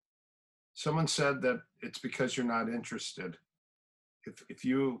 someone said that it's because you're not interested. If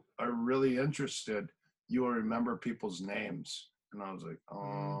you are really interested, you will remember people's names. And I was like,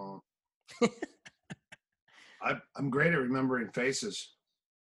 oh, I'm great at remembering faces,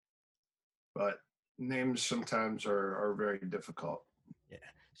 but names sometimes are very difficult. Yeah.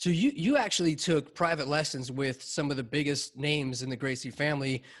 So you actually took private lessons with some of the biggest names in the Gracie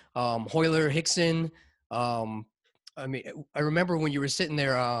family, Hoyler, Hickson. I remember when you were sitting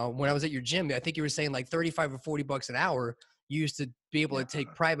there when I was at your gym. I think you were saying like 35 or $40 an hour. You used to be able to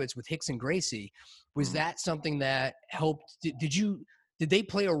take privates with Hickson Gracie. Was that something that helped? Did they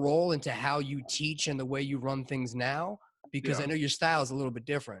play a role into how you teach and the way you run things now? Because I know your style is a little bit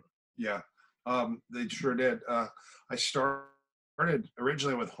different. Yeah, they sure did. I started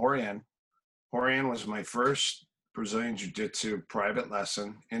originally with Horian. Horian was my first Brazilian Jiu-Jitsu private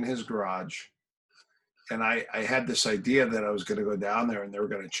lesson in his garage. And I had this idea that I was going to go down there and they were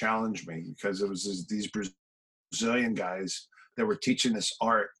going to challenge me, because it was these Brazilian guys that were teaching this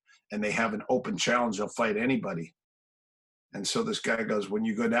art, and they have an open challenge. They'll fight anybody. And so this guy goes, when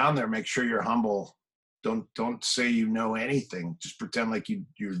you go down there, make sure you're humble. Don't say you know anything. Just pretend like you've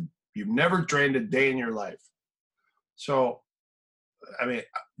never trained a day in your life. So, I mean,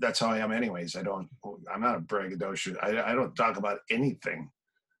 that's how I am anyways. I'm not a braggadocio. I don't talk about anything,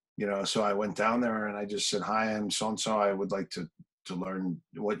 so I went down there and I just said, hi, I'm so-and-so. I would like to learn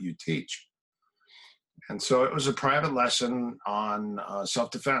what you teach. And so it was a private lesson on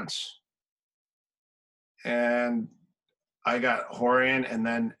self-defense. And I got Horian, and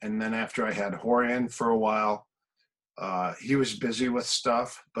then after I had Horian for a while, he was busy with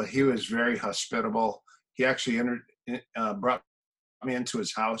stuff, but he was very hospitable. He actually brought me into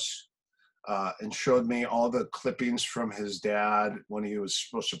his house and showed me all the clippings from his dad when he was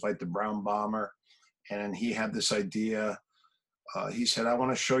supposed to fight the Brown Bomber. And he had this idea. He said, I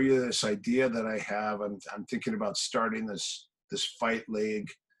want to show you this idea that I have. I'm thinking about starting this fight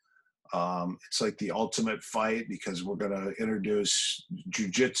league. It's like the ultimate fight, because we're going to introduce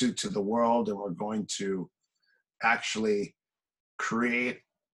jiu-jitsu to the world, and we're going to actually create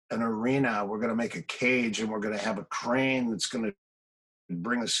an arena. We're going to make a cage, and we're going to have a crane that's going to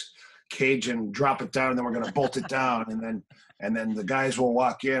bring us cage and drop it down, and then we're going to bolt it down, and then the guys will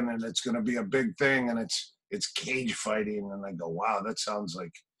walk in, and it's going to be a big thing, and it's cage fighting. And I go, wow, that sounds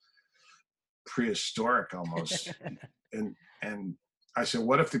like prehistoric almost. and I said,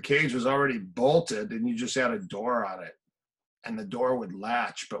 what if the cage was already bolted and you just had a door on it, and the door would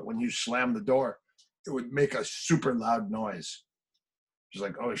latch, but when you slam the door, it would make a super loud noise. It's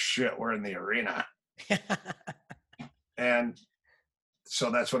like, oh shit, we're in the arena. And so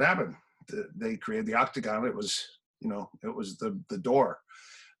that's what happened. They created the octagon. It was, it was the door.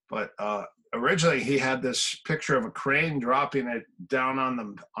 But originally he had this picture of a crane dropping it down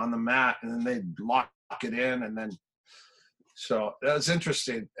on the mat, and then they'd lock it in, and then, so that was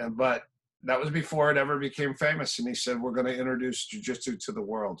interesting. But that was before it ever became famous. And he said, we're going to introduce jiu-jitsu to the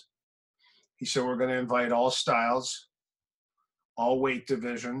world. He said, we're going to invite all styles, all weight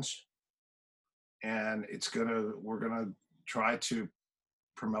divisions, and we're going to try to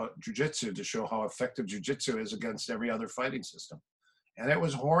promote jiu-jitsu to show how effective jiu-jitsu is against every other fighting system. And it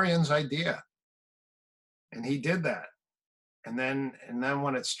was Horian's idea. And he did that. And then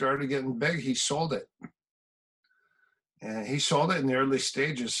when it started getting big, he sold it. And he sold it in the early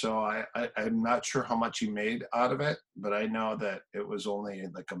stages. So I'm not sure how much he made out of it, but I know that it was only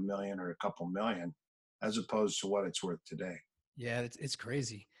like $1 million or a couple million, as opposed to what it's worth today. Yeah, it's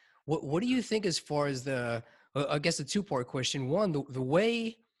crazy. What do you think as far as I guess a two-part question. One, the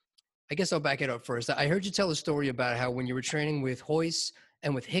way, I guess I'll back it up first. I heard you tell a story about how when you were training with Hoyce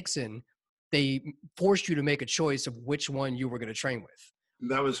and with Hickson, they forced you to make a choice of which one you were going to train with.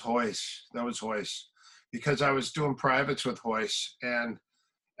 That was Hoyce. Because I was doing privates with Hoyce, and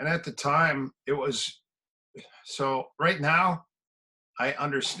at the time it was, so right now I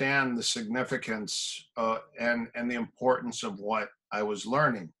understand the significance and the importance of what I was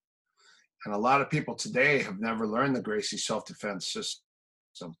learning. And a lot of people today have never learned the Gracie self-defense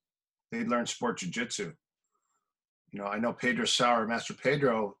system. They learned sport jiu-jitsu. I know Pedro Sauer, Master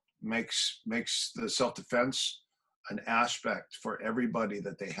Pedro, makes the self-defense an aspect for everybody,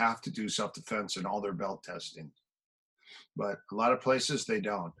 that they have to do self-defense in all their belt testing. But a lot of places they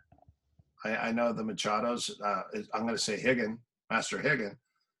don't. I know the Machados, I'm going to say Master Higgin,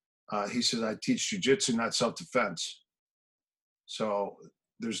 He says, I teach jiu-jitsu, not self-defense. So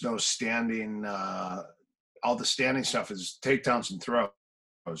there's no standing. All the standing stuff is takedowns and throws,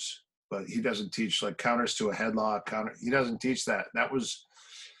 but he doesn't teach like counters to a headlock. He doesn't teach that. That was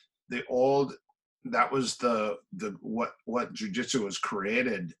the old. That was the what jiu-jitsu was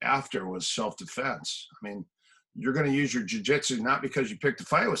created after, was self-defense. I mean, you're going to use your jiu-jitsu not because you picked a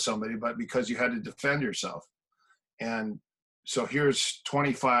fight with somebody, but because you had to defend yourself. And so here's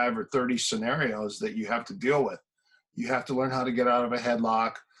 25 or 30 scenarios that you have to deal with. You have to learn how to get out of a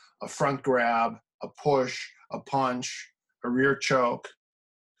headlock, a front grab, a push, a punch, a rear choke,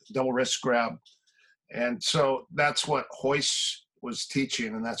 double wrist grab. And so that's what Hoist was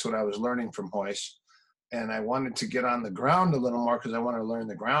teaching, and that's what I was learning from Hoist. And I wanted to get on the ground a little more because I wanted to learn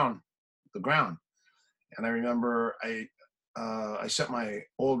the ground. And I remember I sent my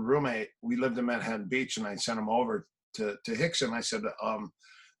old roommate, we lived in Manhattan Beach, and I sent him over to Hickson. I said,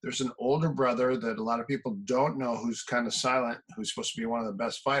 there's an older brother that a lot of people don't know, who's kind of silent, who's supposed to be one of the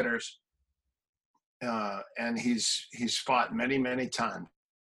best fighters. And he's fought many, many times.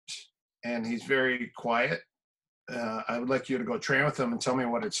 And he's very quiet. I would like you to go train with him and tell me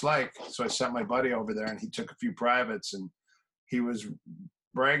what it's like. So I sent my buddy over there, and he took a few privates, and he was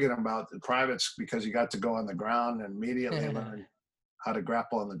bragging about the privates because he got to go on the ground and immediately learn how to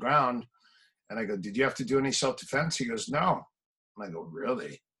grapple on the ground. And I go, did you have to do any self-defense? He goes, no. And I go,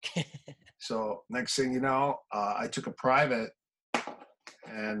 really? So next thing you know, I took a private,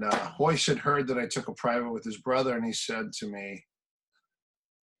 and Hoist had heard that I took a private with his brother, and he said to me,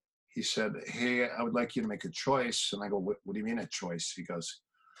 hey, I would like you to make a choice. And I go, what do you mean a choice? He goes,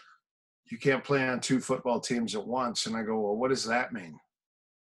 you can't play on 2 football teams at once. And I go, well, what does that mean?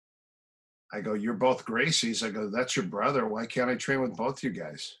 I go, you're both Gracies. I go, that's your brother. Why can't I train with both you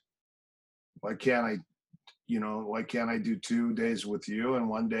guys? Why can't I do 2 days with you and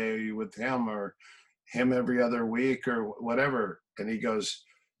 1 day with him, or him every other week, or whatever? And he goes,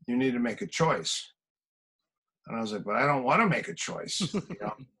 you need to make a choice. And I was like, but I don't want to make a choice.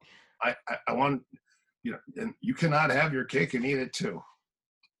 I want, and you cannot have your cake and eat it too.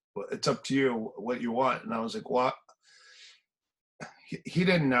 Well, it's up to you what you want. And I was like, what? He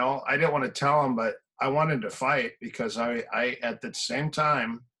didn't know. I didn't want to tell him, but I wanted to fight because I at the same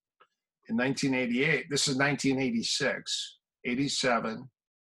time, in 1988, this is 1986, 87.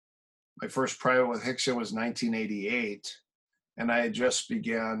 My first private with Hickson was 1988. And I had just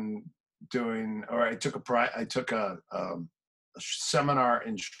began doing, or I took a seminar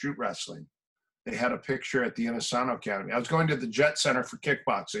in shoot wrestling. They had a picture at the Inosanto Academy. I was going to the Jet Center for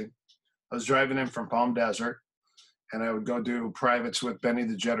kickboxing. I was driving in from Palm Desert, and I would go do privates with Benny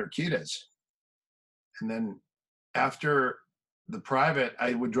the Jet Urquidez. And then after the private,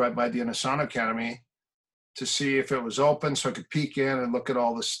 I would drive by the Inosanto Academy to see if it was open so I could peek in and look at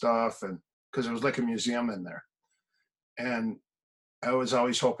all the stuff, and because it was like a museum in there. And I was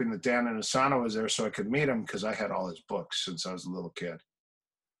always hoping that Dan Inosanto was there so I could meet him, because I had all his books since I was a little kid.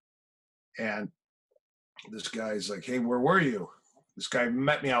 And this guy's like, hey, where were you? This guy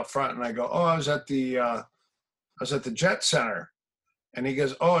met me out front, and I go, oh, I was at the Jet Center. And he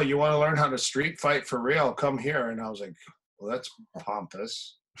goes, oh, you want to learn how to street fight for real? Come here. And I was like, well, that's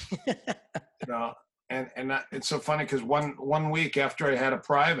pompous. And it's so funny because one week after I had a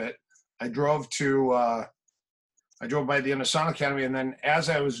private, I drove by the Inosanto Academy, and then as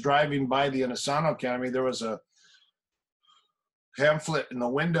I was driving by the Inosanto Academy, there was a pamphlet in the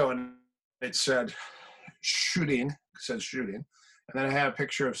window, and it said shooting, and then I had a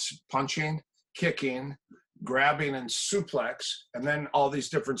picture of punching, kicking, grabbing, and suplex, and then all these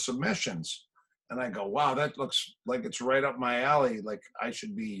different submissions. And I go, wow, that looks like it's right up my alley. Like I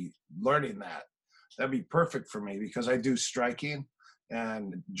should be learning that. That'd be perfect for me because I do striking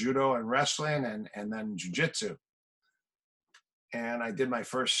and judo and wrestling and then jiu-jitsu. And I did my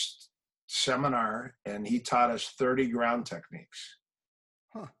first seminar, and he taught us 30 ground techniques,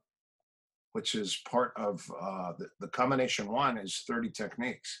 which is part of the combination one is 30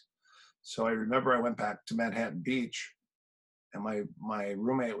 techniques. So I remember I went back to Manhattan Beach, and my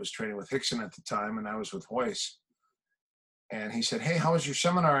roommate was training with Hickson at the time, and I was with Hoist. And he said, hey, how was your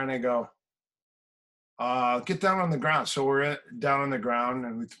seminar? And I go, get down on the ground. So we're down on the ground,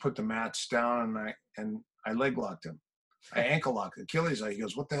 and we put the mats down, and I leg locked him. I ankle lock, Achilles lock. He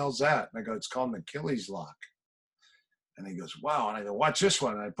goes, what the hell's that? And I go, it's called an Achilles lock. And he goes, wow. And I go, watch this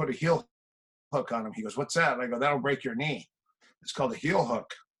one. And I put a heel hook on him. He goes, what's that? And I go, that'll break your knee. It's called a heel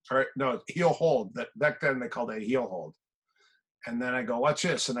hook. Or no, heel hold. Back then they called it a heel hold. And then I go, watch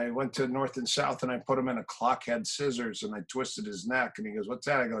this. And I went to north and south, and I put him in a clockhead scissors, and I twisted his neck. And he goes, what's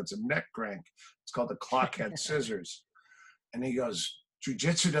that? I go, it's a neck crank. It's called the clockhead scissors. And he goes,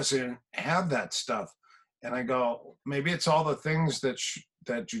 jiu-jitsu doesn't have that stuff. And I go, maybe it's all the things that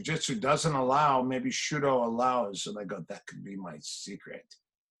that jiu-jitsu doesn't allow, maybe Shooto allows. And I go, that could be my secret.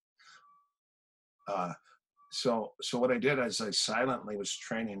 So what I did is I silently was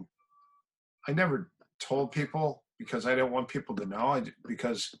training. I never told people because I didn't want people to know.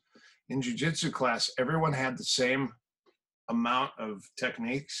 Because in jiu-jitsu class, everyone had the same amount of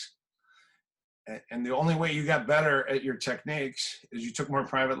techniques. And the only way you got better at your techniques is you took more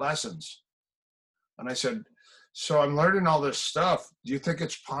private lessons. And I said, so I'm learning all this stuff. Do you think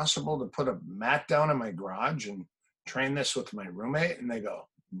it's possible to put a mat down in my garage and train this with my roommate? And they go,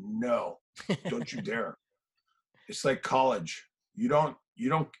 no, don't you dare. It's like college. You don't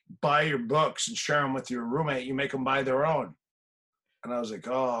buy your books and share them with your roommate. You make them buy their own. And I was like,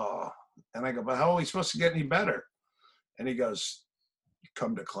 oh. And I go, but how are we supposed to get any better? And he goes,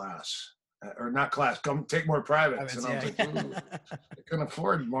 come to class. Or not class, come take more privates. And I was like, ooh, I couldn't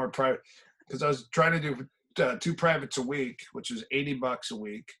afford more private. Because I was trying to do 2 privates a week, which is $80 a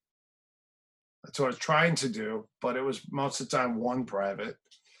week. That's what I was trying to do, but it was most of the time 1 private.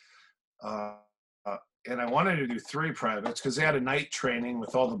 And I wanted to do 3 privates because they had a night training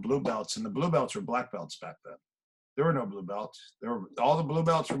with all the blue belts, and the blue belts were black belts back then. There were no blue belts. All the blue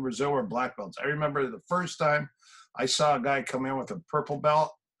belts from Brazil were black belts. I remember the first time I saw a guy come in with a purple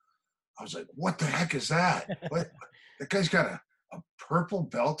belt. I was like, what the heck is that? What? That guy's got a purple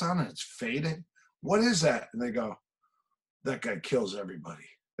belt on and it's faded. What is that? And they go, that guy kills everybody.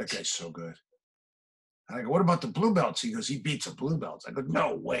 That guy's so good. And I go, what about the blue belts? He goes, he beats the blue belts. I go,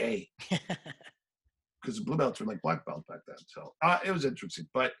 no way. Because the blue belts were like black belts back then. So it was interesting.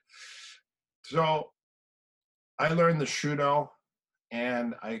 But so I learned the Shooto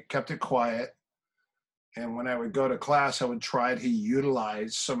and I kept it quiet. And when I would go to class, I would try to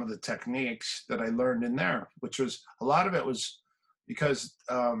utilize some of the techniques that I learned in there, which was a lot of it was because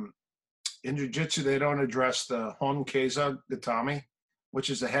in jiu-jitsu, they don't address the hon keiza gatame, which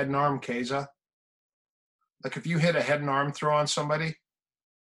is the head and arm keiza. Like if you hit a head and arm throw on somebody,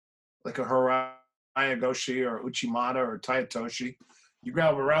 like a Hayagoshi or Uchimata or Taitoshi, you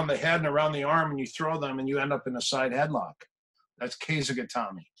grab around the head and around the arm and you throw them and you end up in a side headlock. That's keiza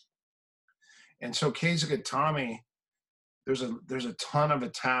gatame. And so keiza gatame, there's a ton of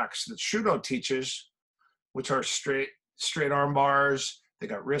attacks that Shooto teaches, which are straight arm bars. They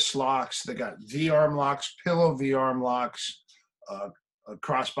got wrist locks. They got V-arm locks, pillow V-arm locks,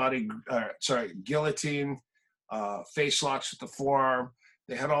 guillotine, face locks with the forearm.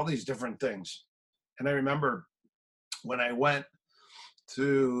 They had all these different things. And I remember when I went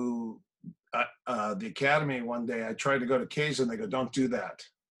to the academy one day, I tried to go to keiza and they go, don't do that.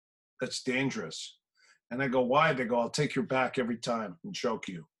 That's dangerous. And I go, why? They go, I'll take your back every time and choke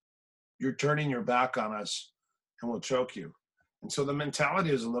you. You're turning your back on us and we'll choke you. And so the mentality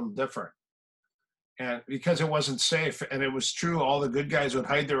is a little different. And because it wasn't safe, and it was true, all the good guys would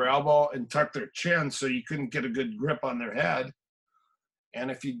hide their elbow and tuck their chin so you couldn't get a good grip on their head. And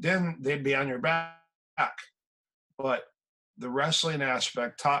if you didn't, they'd be on your back. But the wrestling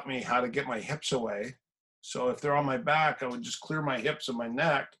aspect taught me how to get my hips away. So if they're on my back, I would just clear my hips and my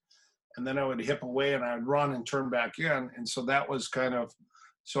neck. And then I would hip away and I would run and turn back in. And so that was kind of,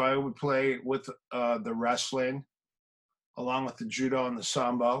 so I would play with the wrestling along with the judo and the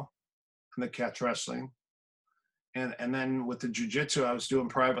sambo and the catch wrestling. And then with the jiu-jitsu, I was doing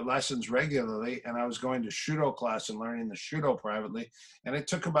private lessons regularly and I was going to Shooto class and learning the Shooto privately. And it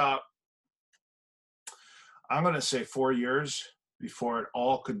took about, I'm going to say 4 years before it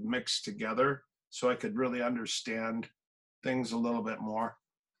all could mix together so I could really understand things a little bit more.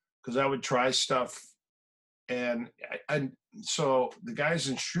 Because I would try stuff, and so the guys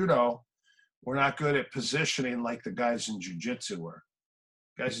in Shooto were not good at positioning like the guys in jiu-jitsu were.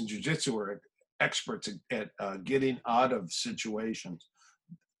 Guys in jiu-jitsu were experts at getting out of situations.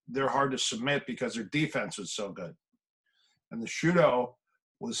 They're hard to submit because their defense was so good. And the Shooto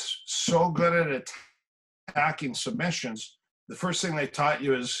was so good at attacking submissions. The first thing they taught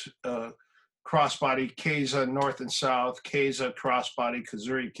you is crossbody, keiza, north and south, keiza, crossbody,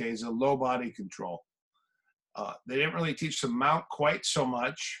 kazuri, keiza, low body control. They didn't really teach the mount quite so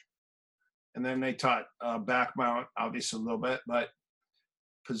much. And then they taught back mount, obviously a little bit, but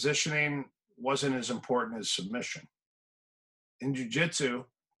positioning wasn't as important as submission. In jiu-jitsu,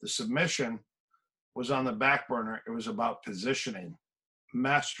 the submission was on the back burner. It was about positioning,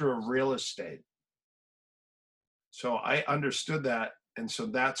 master of real estate. So I understood that. And so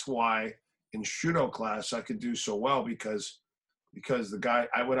that's why in Shooto class, I could do so well because the guy,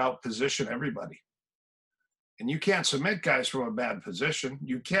 I would out-position everybody. And you can't submit guys from a bad position.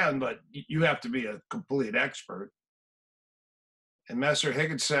 You can, but you have to be a complete expert. And Master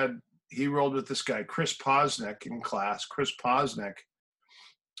Higgins said he rolled with this guy, Chris Posnick, in class. Chris Posnick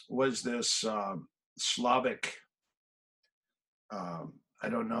was this Slavic, I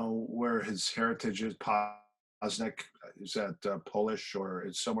don't know where his heritage is. Posnick, is that Polish or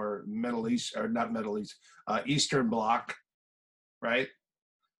it's somewhere Middle East, or not Middle East, Eastern Bloc, right?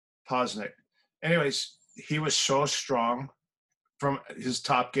 Posnick. Anyways, he was so strong from his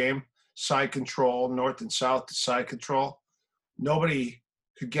top game, side control, north and south to side control. Nobody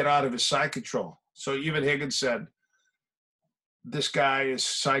could get out of his side control. So even Higgins said, this guy's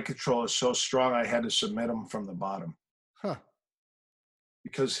side control is so strong, I had to submit him from the bottom. Huh.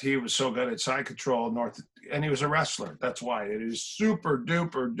 Because he was so good at side control, and he was a wrestler. That's why. It is super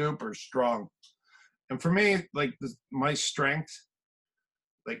duper duper strong. And for me, like my strength,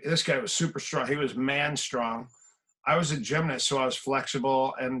 like this guy was super strong. He was man strong. I was a gymnast, so I was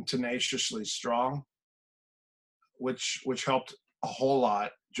flexible and tenaciously strong, which helped a whole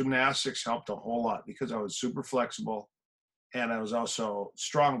lot. Gymnastics helped a whole lot because I was super flexible, and I was also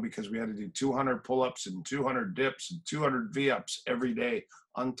strong because we had to do 200 pull-ups and 200 dips and 200 V-ups every day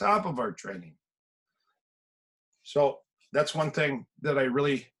on top of our training. So that's one thing that I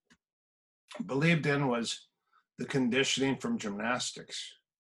really believed in, was the conditioning from gymnastics.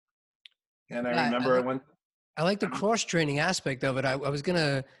 And I remember I like the cross-training aspect of it. I was going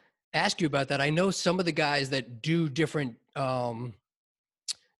to ask you about that. I know some of the guys that do different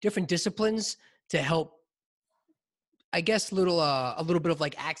disciplines to help, I guess, a little bit of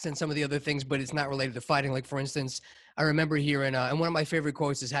like accent some of the other things, but it's not related to fighting. Like, for instance, I remember hearing, and one of my favorite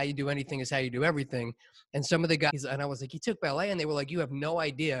quotes is, "How you do anything is how you do everything." And some of the guys, and I was like, he took ballet, and they were like, you have no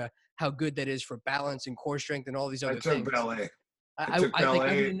idea how good that is for balance and core strength and all these other things. I took ballet. I took ballet,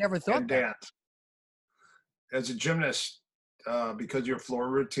 I would have never thought and that. Dance. As a gymnast, because your floor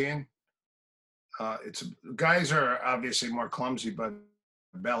routine, guys are obviously more clumsy, but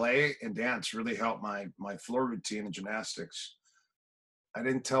ballet and dance really helped my floor routine in gymnastics. I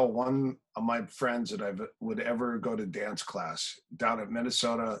didn't tell one of my friends that I would ever go to dance class down at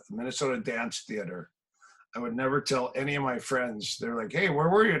Minnesota Dance Theater. I would never tell any of my friends. They're like, "Hey, where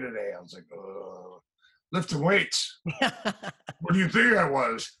were you today?" I was like, lifting weights. What do you think I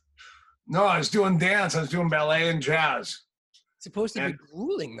was? No, I was doing dance. I was doing ballet and jazz. It's supposed to be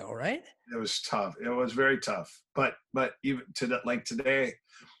grueling, though, right? It was tough. It was very tough. But even like today,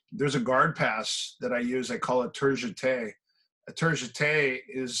 there's a guard pass that I use. I call it tour jeté. A tour jeté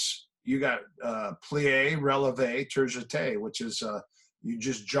is, you got plie, releve, tour jeté, which is you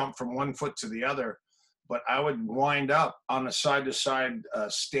just jump from one foot to the other. But I would wind up on a side-to-side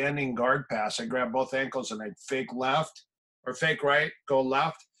standing guard pass. I grab both ankles and I'd fake left or fake right, go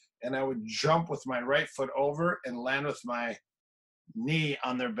left, and I would jump with my right foot over and land with my knee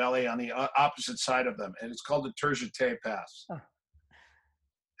on their belly on the opposite side of them. And it's called the tour jeté pass. Huh.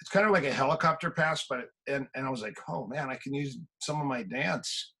 It's kind of like a helicopter pass, but and I was like, oh man, I can use some of my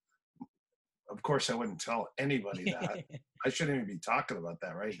dance. Of course, I wouldn't tell anybody that. I shouldn't even be talking about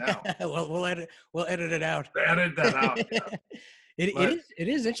that right now. Well, we'll edit it out. Edit that out. Yeah. It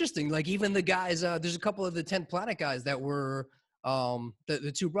is interesting. Like, even the guys, there's a couple of the 10th Planet guys that were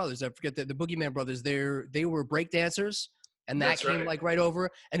the two brothers. I forget the Boogeyman brothers. They were break dancers, and that came like right over.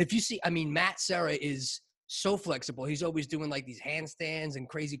 And if you see, I mean, Matt Serra is so flexible. He's always doing like these handstands and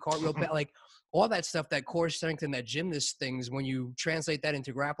crazy cartwheel, like all that stuff, that core strength and that gymnast things. When you translate that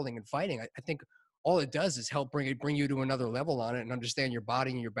into grappling and fighting, I think all it does is help bring you to another level on it and understand your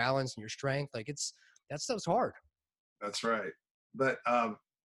body and your balance and your strength. Like, that stuff's hard. That's right. But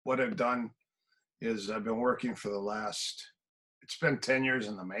what I've done is I've been working for it's been 10 years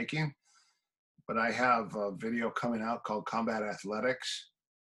in the making, but I have a video coming out called Combat Athletics,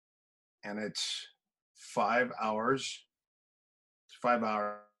 and it's 5 hours. It's 5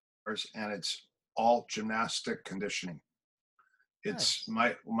 hours, and it's all gymnastic conditioning. It's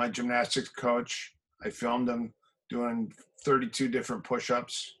my gymnastics coach. I filmed him doing 32 different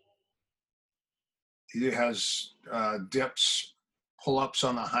push-ups. He has dips, pull-ups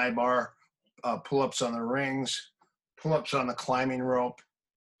on the high bar, pull-ups on the rings, pull-ups on the climbing rope,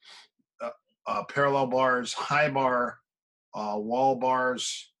 parallel bars, high bar, wall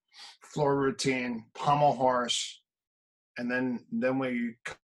bars, floor routine, pommel horse, and then we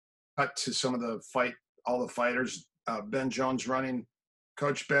cut to some of all the fighters. Ben Jones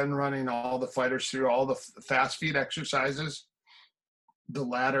Coach Ben running all the fighters through all the fast feet exercises, the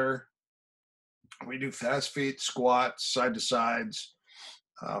ladder. We do fast feet, squats, side to sides.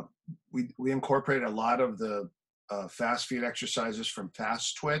 We incorporate a lot of the fast feet exercises from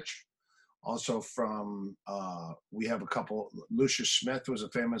Fast Twitch. Also from, we have a couple, Lucius Smith was a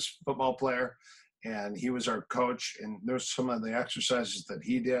famous football player, and he was our coach. And there's some of the exercises that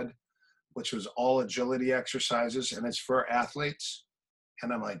he did, which was all agility exercises, and it's for athletes.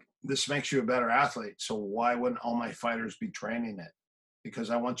 And I'm like, this makes you a better athlete. So why wouldn't all my fighters be training it? Because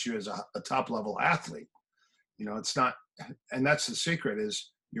I want you as a top level athlete. You know, it's not, and that's the secret,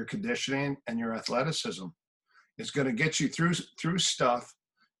 is your conditioning and your athleticism is going to get you through stuff.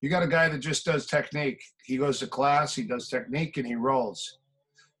 You got a guy that just does technique. He goes to class, he does technique, and he rolls.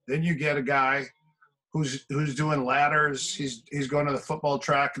 Then you get a guy who's doing ladders. He's going to the football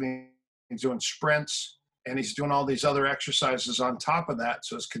track and he's doing sprints, and he's doing all these other exercises on top of that.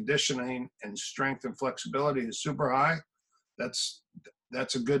 So his conditioning and strength and flexibility is super high. That's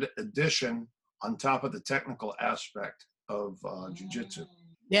a good addition on top of the technical aspect of jiu-jitsu.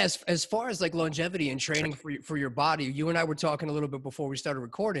 Yeah, as far as like longevity and training for your body, you and I were talking a little bit before we started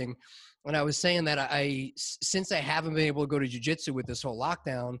recording, and I was saying that since I haven't been able to go to jiu-jitsu with this whole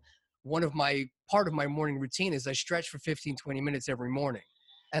lockdown, part of my morning routine is I stretch for 15, 20 minutes every morning.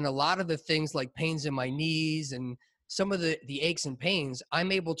 And a lot of the things like pains in my knees and some of the aches and pains,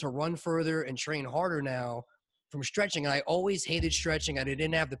 I'm able to run further and train harder now from stretching. And I always hated stretching. I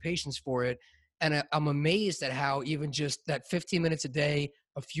didn't have the patience for it. And I'm amazed at how even just that 15 minutes a day,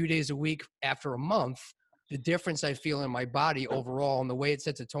 a few days a week after a month, the difference I feel in my body overall and the way it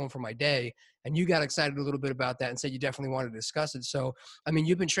sets a tone for my day. And you got excited a little bit about that and said you definitely wanted to discuss it. So, I mean,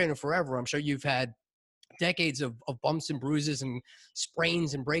 you've been training forever. I'm sure you've had decades of bumps and bruises and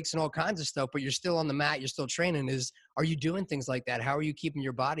sprains and breaks and all kinds of stuff, but you're still on the mat, you're still training. Are you doing things like that? How are you keeping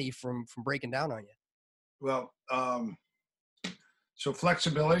your body from breaking down on you? Well, so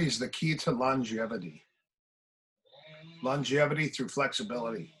flexibility is the key to longevity. Longevity through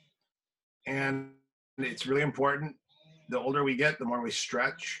flexibility. And it's really important. The older we get, the more we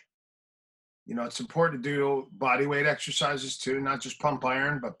stretch. You know, it's important to do body weight exercises too, not just pump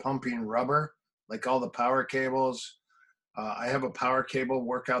iron, but pumping rubber, like all the power cables. I have a power cable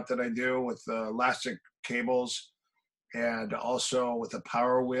workout that I do with elastic cables, and also with a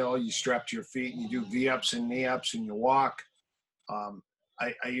power wheel. You strap to your feet and you do V-ups and knee-ups and you walk.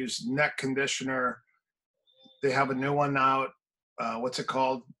 I use neck conditioner. They have a new one out. What's it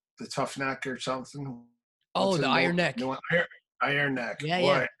called? The Tough Neck or something? Oh, the Iron Neck. Iron Neck. Yeah,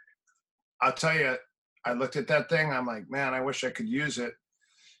 Boy, yeah. I'll tell you, I looked at that thing. I'm like, man, I wish I could use it.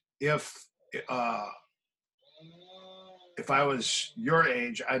 If I was your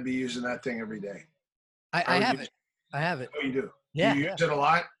age, I'd be using that thing every day. I have it. I have it. Oh, you do? Yeah. Do you use it a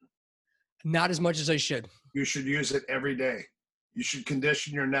lot? Not as much as I should. You should use it every day. You should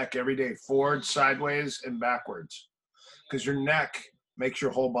condition your neck every day, forward, sideways, and backwards, because your neck makes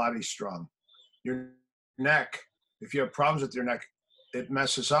your whole body strong. Your neck, if you have problems with your neck, it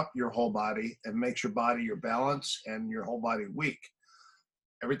messes up your whole body and makes your body, your balance, and your whole body weak.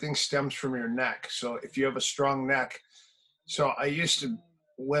 Everything stems from your neck. So if you have a strong neck, so I used to,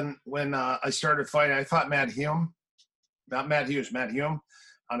 when I started fighting, I fought Matt Hume, not Matt Hughes, Matt Hume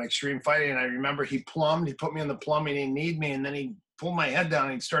on Extreme Fighting. And I remember he put me in the plumbing, he kneed me, and then he pulled my head down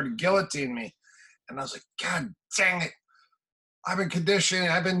and he started guillotining me. And I was like, God dang it. I've been conditioning.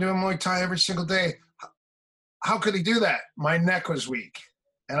 I've been doing Muay Thai every single day. How could he do that? My neck was weak.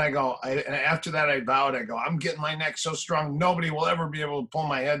 And and after that, I vowed, I'm getting my neck so strong, nobody will ever be able to pull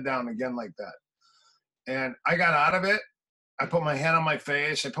my head down again like that. And I got out of it. I put my hand on my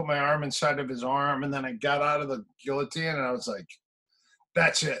face. I put my arm inside of his arm. And then I got out of the guillotine and I was like,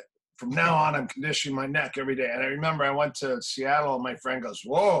 that's it. From now on, I'm conditioning my neck every day. And I remember I went to Seattle and my friend goes,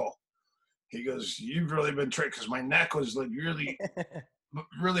 whoa. He goes, you've really been tricked, because my neck was like really,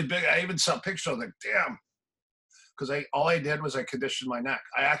 really big. I even saw pictures. I was like, damn. Because all I did was I conditioned my neck.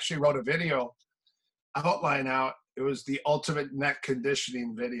 I actually wrote a video outline out. It was the ultimate neck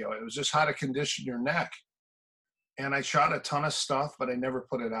conditioning video. It was just how to condition your neck. And I shot a ton of stuff, but I never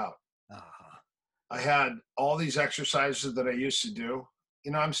put it out. Uh-huh. I had all these exercises that I used to do.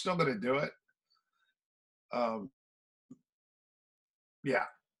 You know, I'm still going to do it. Yeah,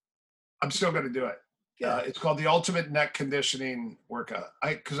 I'm still going to do it. It's called the Ultimate Neck Conditioning Workout.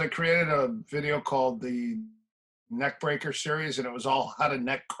 Because I created a video called the Neck Breaker series, and it was all how to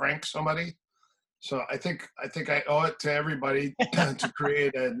neck crank somebody. So I think I owe it to everybody to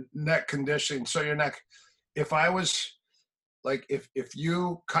create a neck conditioning. So your neck, if I was like, if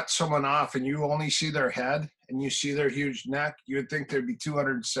you cut someone off and you only see their head and you see their huge neck, you would think they'd be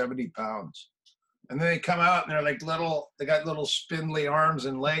 270 pounds. And then they come out and they're like they got little spindly arms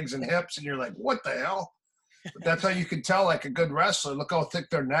and legs and hips. And you're like, what the hell? But that's how you can tell, like, a good wrestler. Look how thick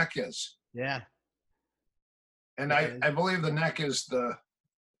their neck is. Yeah. And I believe the neck is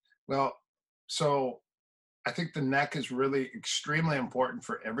so I think the neck is really extremely important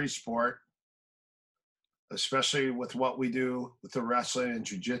for every sport. especially with what we do with the wrestling and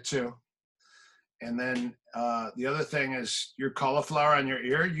jiu-jitsu. And then the other thing is your cauliflower on your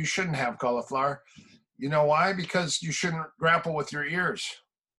ear. You shouldn't have cauliflower. You know why? Because you shouldn't grapple with your ears.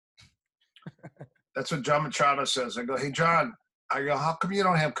 That's what John Machado says. I go, hey, John, I go, how come you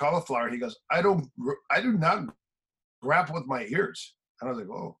don't have cauliflower? He goes, I do not grapple with my ears. And I was like,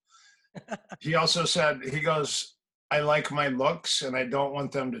 whoa. He also said, he goes, I like my looks and I don't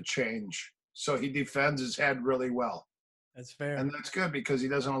want them to change. So he defends his head really well. That's fair. And that's good because he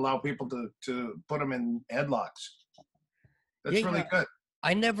doesn't allow people to put him in headlocks. That's really good.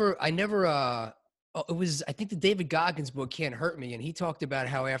 I never, it was, I think the David Goggins book, Can't Hurt Me. And he talked about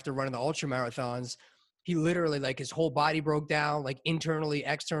how after running the ultra marathons, he literally, like, his whole body broke down, like internally,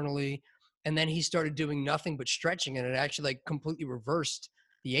 externally. And then he started doing nothing but stretching, and it actually like completely reversed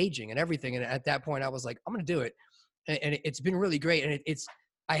the aging and everything. And at that point I was like, I'm going to do it. And it's been really great. And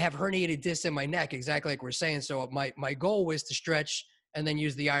I have herniated discs in my neck, exactly like we're saying. So my goal was to stretch and then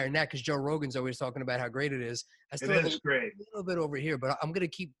use the iron neck, because Joe Rogan's always talking about how great it is. I still have great. A little bit over here, but I'm going to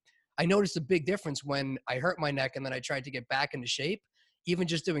keep. I noticed a big difference when I hurt my neck and then I tried to get back into shape. Even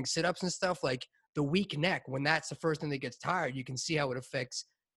just doing sit-ups and stuff, like the weak neck, when that's the first thing that gets tired, you can see how it affects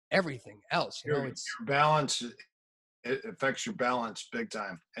everything else. You know, it's your balance. It affects your balance big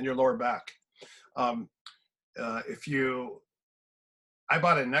time, and your lower back. I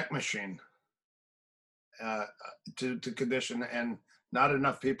bought a neck machine to condition, and not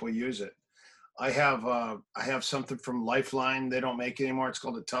enough people use it. I have something from Lifeline. They don't make it anymore. It's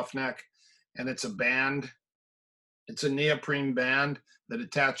called a Tough Neck, and it's a band. It's a neoprene band that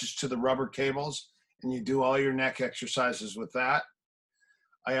attaches to the rubber cables, and you do all your neck exercises with that.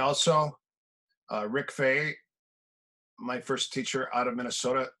 I also, Rick Fay, my first teacher out of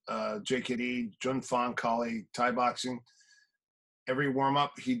Minnesota, JKD, Jun Fong, Kali, Thai boxing. Every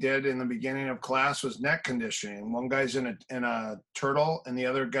warm-up he did in the beginning of class was neck conditioning. One guy's in a turtle and the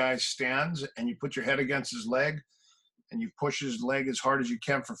other guy stands, and you put your head against his leg and you push his leg as hard as you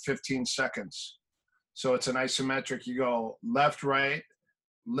can for 15 seconds. So it's an isometric. You go left, right,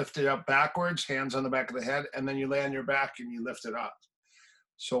 lift it up backwards, hands on the back of the head, and then you lay on your back and you lift it up.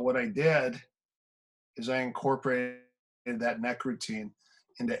 So what I did is I incorporated that neck routine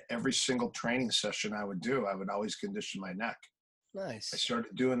into every single training session I would do. I would always condition my neck. nice. I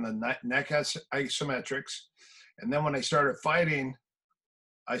started doing the neck isometrics. And then when I started fighting,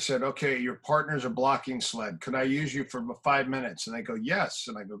 I said, okay, your partner's a blocking sled. Could I use you for 5 minutes? And they go, yes.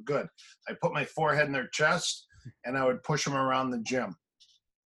 And I go, good. I put my forehead in their chest and I would push them around the gym.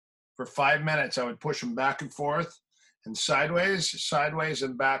 For 5 minutes, I would push them back and forth and sideways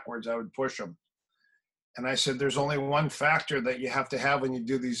and backwards. I would push them. And I said, there's only one factor that you have to have when you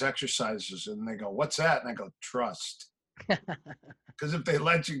do these exercises. And they go, what's that? And I go, trust. Because if they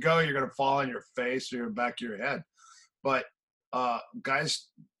let you go, you're going to fall on your face or your back of your head. But guys,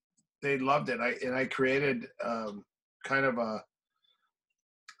 they loved it. I created kind of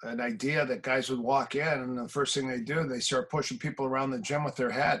an idea that guys would walk in, and the first thing they do, they start pushing people around the gym with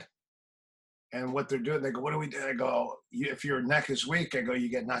their head. And what they're doing, they go, what do we do? I go, if your neck is weak, I go, you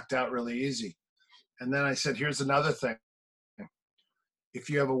get knocked out really easy. And then I said, here's another thing. If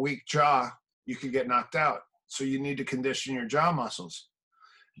you have a weak jaw, you could get knocked out. So you need to condition your jaw muscles.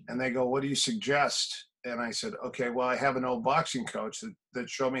 And they go, what do you suggest? And I said, okay, well, I have an old boxing coach that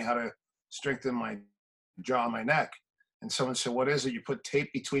showed me how to strengthen my jaw and my neck. And someone said, what is it? You put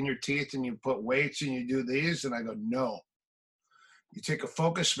tape between your teeth and you put weights and you do these? And I go, no. You take a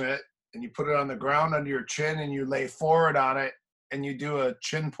focus mitt and you put it on the ground under your chin and you lay forward on it and you do a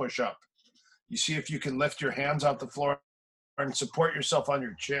chin push-up. You see if you can lift your hands off the floor and support yourself on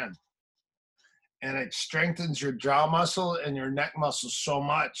your chin. And it strengthens your jaw muscle and your neck muscle so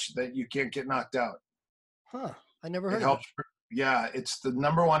much that you can't get knocked out. Huh. I never heard It of helps. Yeah, it's the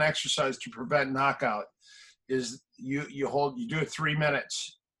number one exercise to prevent knockout. Is you do it 3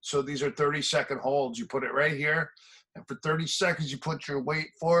 minutes. So these are 30-second holds. You put it right here, and for 30 seconds you put your weight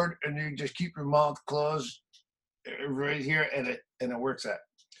forward, and you just keep your mouth closed right here, and it works that.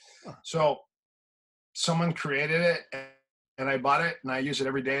 Huh. So someone created it, and I bought it, and I use it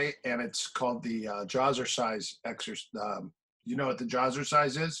every day, and it's called the Jazzercise exercise. You know what the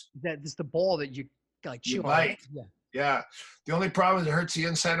Jazzercise is? That's the ball that you like chew You on. bite. Yeah. Yeah. The only problem is it hurts the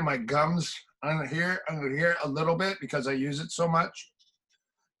inside of my gums. I'm here a little bit because I use it so much.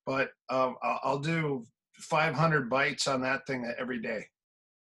 But I'll do 500 bites on that thing every day.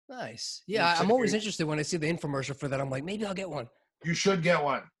 Nice. Yeah, I'm always interested when I see the infomercial for that. I'm like, maybe I'll get one. You should get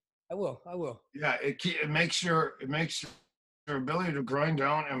one. I will. Yeah, it makes your ability to grind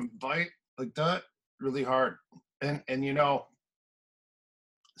down and bite like that really hard. And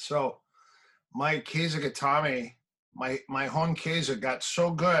so my Keizagatame, my Hon Keiza got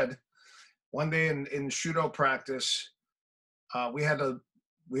so good. One day in Shooto practice, we had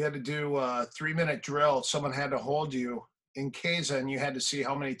to do a 3-minute drill. Someone had to hold you in Keiza, and you had to see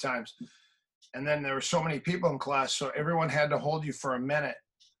how many times. And then there were so many people in class, so everyone had to hold you for a minute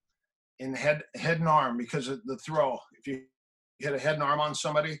in head and arm because of the throw. If you hit a head and arm on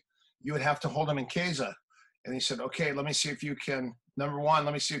somebody, you would have to hold them in Keiza. And he said, okay, let me see if you can, number one,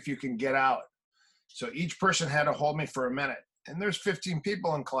 let me see if you can get out. So each person had to hold me for a minute. And there's 15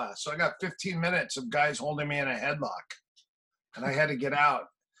 people in class. So I got 15 minutes of guys holding me in a headlock. And I had to get out.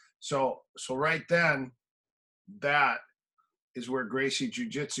 So right then, that is where Gracie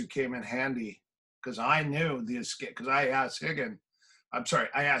Jiu-Jitsu came in handy, because I knew the escape, because I asked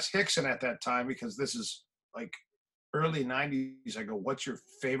Hickson at that time, because this is like early 90s. I go, what's your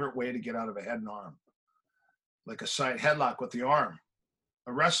favorite way to get out of a head and arm? Like a side headlock with the arm.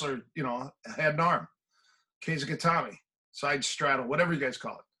 A wrestler, you know, a head and arm. Keizagatame, side straddle, whatever you guys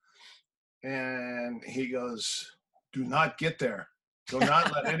call it. And he goes, do not get there. Do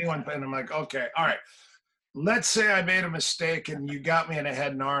not let anyone, and I'm like, okay, all right. Let's say I made a mistake and you got me in a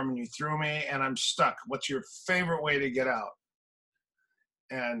head and arm and you threw me and I'm stuck. What's your favorite way to get out?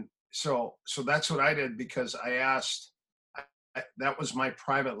 And so that's what I did, because I asked, that was my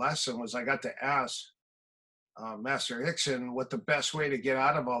private lesson, was I got to ask Master Hickson what the best way to get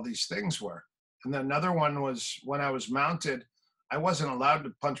out of all these things were. And then another one was when I was mounted, I wasn't allowed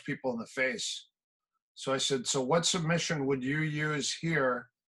to punch people in the face. So I said, so what submission would you use here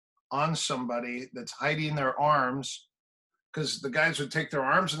on somebody that's hiding their arms? Because the guys would take their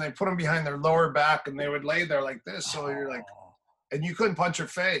arms and they put them behind their lower back and they would lay there like this. So you're like, and you couldn't punch your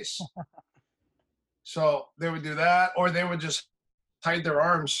face. So they would do that, or they would just hide their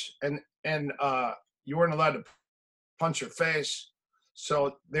arms and you weren't allowed to punch your face.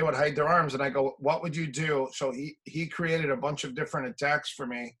 So they would hide their arms, and I go, what would you do? So he created a bunch of different attacks for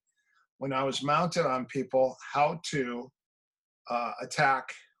me when I was mounted on people, how to attack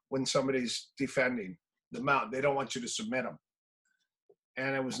when somebody's defending the mount. They don't want you to submit them.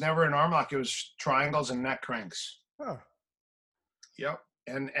 And it was never an arm lock. It was triangles and neck cranks. Huh. Yep.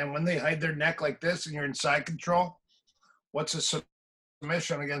 And when they hide their neck like this and you're in side control, what's a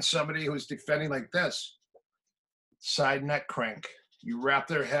submission against somebody who's defending like this? Side neck crank. You wrap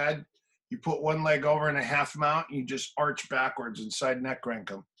their head, you put one leg over in a half mount, and you just arch backwards and side neck crank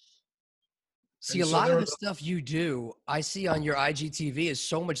them. See, a lot of the stuff you do, I see on your IGTV is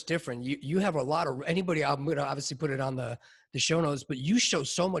so much different. You have a lot of, anybody, I'm going to obviously put it on the show notes, but you show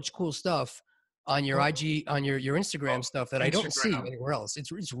so much cool stuff on your IG, on your Instagram stuff that I don't see anywhere else.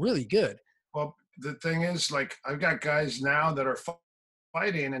 It's really good. Well, the thing is, like, I've got guys now that are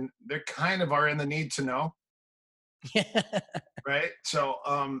fighting, and they kind of are in the need to know. Right? So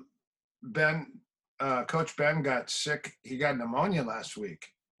Coach Ben got sick. He got pneumonia last week.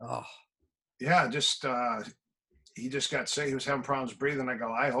 Oh. Yeah, he just got sick. He was having problems breathing. I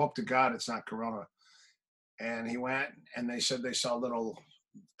go, I hope to God it's not corona. And he went, and they said they saw a little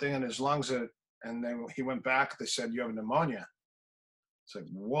thing in his lungs, and then he went back. They said, you have pneumonia. It's like,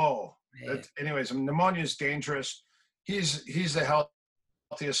 whoa. Anyways, pneumonia is dangerous. He's the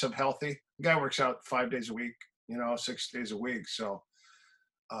healthiest of healthy. The guy works out 5 days a week, 6 days a week. So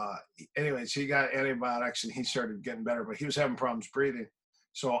anyways, he got antibiotics and he started getting better, but he was having problems breathing.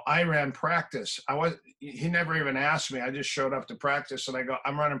 So I ran practice. He never even asked me. I just showed up to practice, and I go,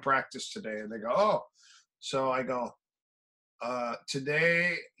 I'm running practice today. And they go, oh. So I go,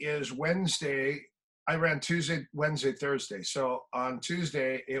 today is Wednesday. I ran Tuesday, Wednesday, Thursday. So on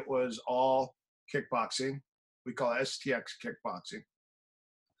Tuesday, it was all kickboxing. We call it STX kickboxing.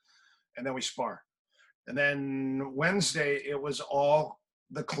 And then we spar. And then Wednesday, it was all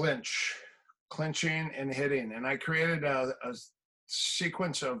the clinching and hitting. And I created a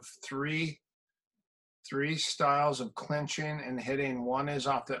sequence of three styles of clinching and hitting. One is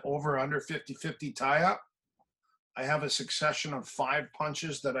off the over-under 50-50 tie-up. I have a succession of 5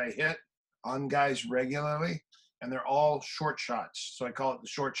 punches that I hit on guys regularly, and they're all short shots. So I call it the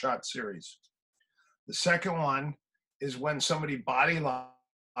short shot series. The second one is when somebody body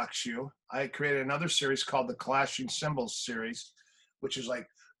locks you. I created another series called the Clashing Cymbals series, which is like,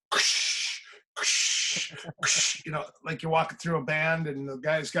 like you're walking through a band and the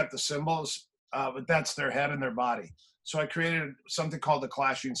guy's got the cymbals, but that's their head and their body. So I created something called the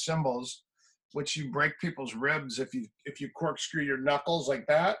Clashing Cymbals, which you break people's ribs. If you corkscrew your knuckles like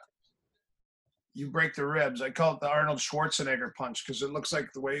that, you break the ribs. I call it the Arnold Schwarzenegger punch because it looks like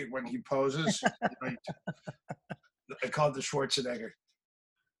the way when he poses. I call it the Schwarzenegger.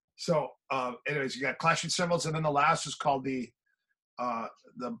 So anyways, you got Clashing Cymbals, and then the last is called the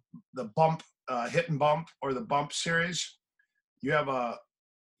bump hit and bump or the bump series. You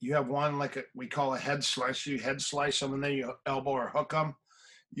have one like we call a head slice. You head slice them and then you elbow or hook them.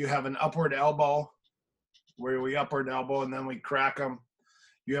 You have an upward elbow where we upward elbow and then we crack them.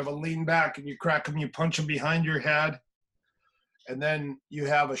 You have a lean back and you crack them. You punch them behind your head. And then you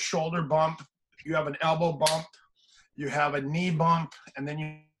have a shoulder bump. You have an elbow bump. You have a knee bump. And then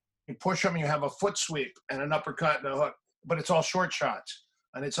you push them and you have a foot sweep and an uppercut and a hook. But it's all short shots.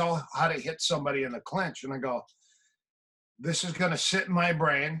 And it's all how to hit somebody in the clinch. And I go, this is going to sit in my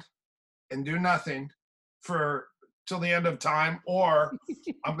brain and do nothing for till the end of time. Or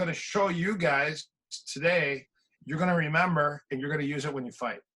I'm going to show you guys today, you're going to remember and you're going to use it when you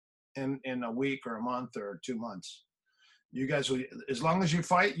fight in a week or a month or 2 months. You guys will, as long as you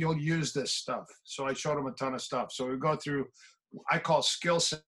fight, you'll use this stuff. So I showed them a ton of stuff. So we go through, I call skill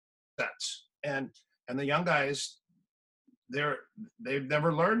sets, and the young guys, they've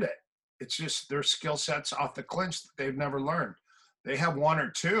never learned it. It's just their skill sets off the clinch that they've never learned. They have one or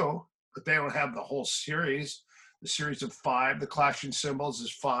two, but they don't have the whole series. The series of 5, the clashing cymbals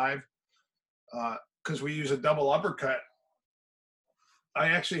is 5, because we use a double uppercut. I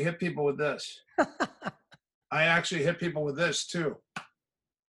actually hit people with this. I actually hit people with this too.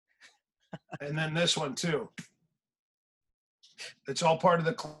 And then this one too. It's all part of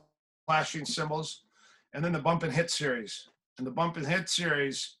the clashing cymbals. And then the bump and hit series. And the bump and hit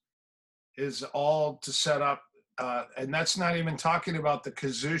series is all to set up. And that's not even talking about the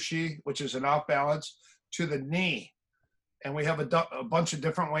kazushi, which is an off balance, to the knee. And we have a bunch of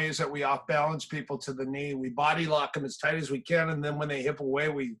different ways that we off balance people to the knee. We body lock them as tight as we can. And then when they hip away,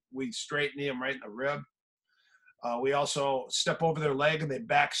 we straight knee them right in the rib. We also step over their leg and they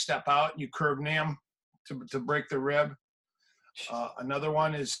back step out and you curve knee them to break the rib. Another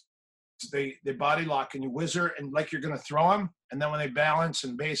one is they body lock and you whizzer and like you're going to throw them. And then when they balance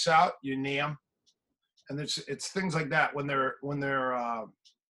and base out, you knee them. And it's things like that. When their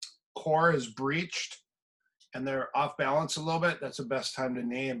core is breached and they're off balance a little bit, that's the best time to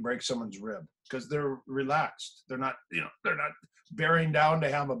knee and break someone's rib because they're relaxed. They're not bearing down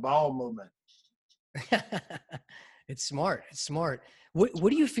to have a bowel movement. It's smart. It's smart. What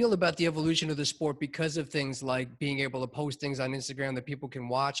do you feel about the evolution of the sport because of things like being able to post things on Instagram that people can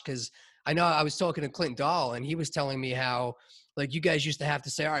watch? Because I know I was talking to Clint Dahl and he was telling me how like you guys used to have to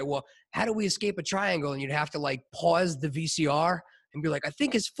say, all right, well, how do we escape a triangle? And you'd have to like pause the VCR and be like, I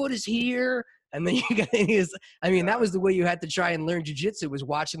think his foot is here. And then you guys, that was the way you had to try and learn jiu-jitsu, was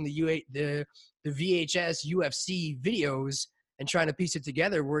watching the VHS UFC videos and trying to piece it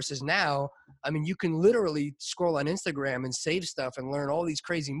together versus now, you can literally scroll on Instagram and save stuff and learn all these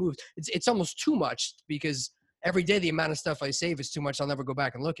crazy moves. It's almost too much because every day the amount of stuff I save is too much. I'll never go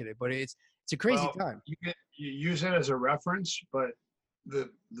back and look at it, but it's a crazy time. You use it as a reference, but the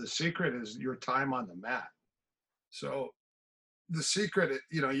secret is your time on the mat. So the secret,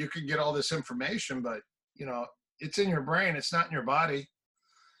 you can get all this information, but it's in your brain. It's not in your body.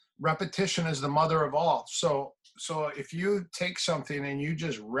 Repetition is the mother of all. So if you take something and you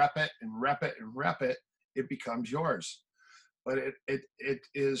just rep it and rep it and rep it, it becomes yours. But it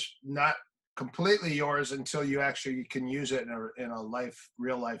is not completely yours until you actually can use it in a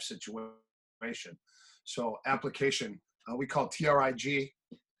real life situation. So application, we call TRIG.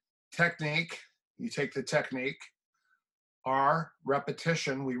 Technique, you take the technique. R,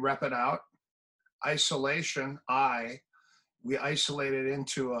 repetition, we rep it out. Isolation, we isolate it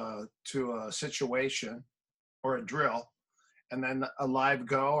into a situation or a drill, and then a live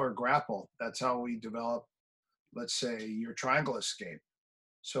go or grapple. That's how we develop, let's say, your triangle escape.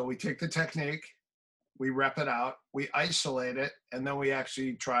 So we take the technique, we rep it out, we isolate it, and then we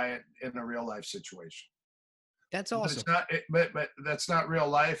actually try it in a real life situation. That's awesome. But that's not real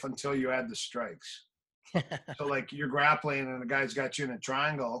life until you add the strikes. So like you're grappling and the guy's got you in a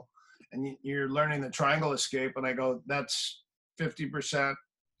triangle and you're learning the triangle escape. And I go, that's 50%.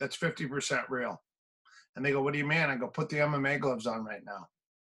 That's 50% real. And they go, what do you mean? I go, put the MMA gloves on right now.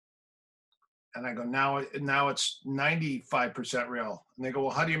 And I go, now it's 95% real. And they go,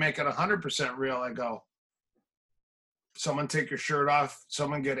 well, how do you make it 100% real? I go, someone take your shirt off,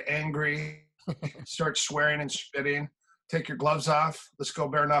 someone get angry, start swearing and spitting, take your gloves off, let's go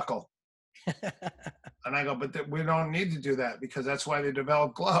bare knuckle. And I go, but we don't need to do that because that's why they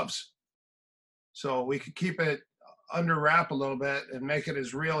develop gloves. So we could keep it under wrap a little bit and make it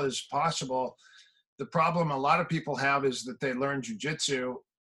as real as possible. The problem a lot of people have is that they learn jiu-jitsu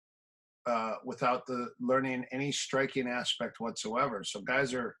without learning any striking aspect whatsoever. So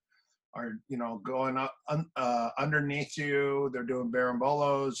guys are going up underneath you. They're doing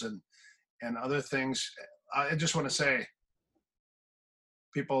barambolos and other things. I just want to say,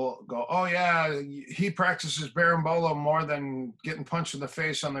 people go, oh yeah, he practices berimbolo more than getting punched in the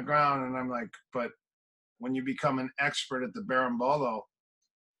face on the ground. And I'm like, but when you become an expert at the berimbolo,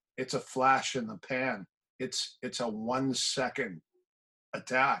 it's a flash in the pan. It's a 1 second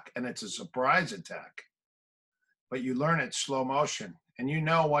attack, and it's a surprise attack. But you learn it slow motion. And you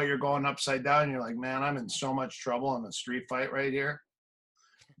know while you're going upside down, you're like, man, I'm in so much trouble in a street fight right here.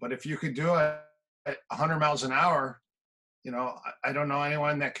 But if you could do it at 100 miles an hour, you know, I don't know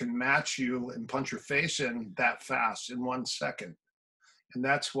anyone that can match you and punch your face in that fast in 1 second. And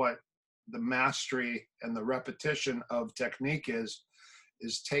that's what the mastery and the repetition of technique is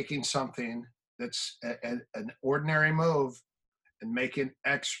taking something that's an ordinary move and making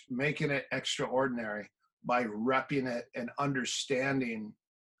it extraordinary by repping it and understanding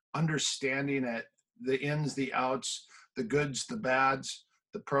it, the ins, the outs, the goods, the bads,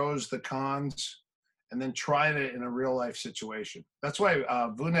 the pros, the cons, and then trying it in a real life situation. That's why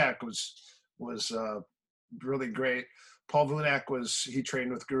Vunak was really great. Paul Vunak he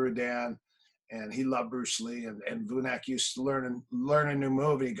trained with Guru Dan, and he loved Bruce Lee, and Vunak used to learn a new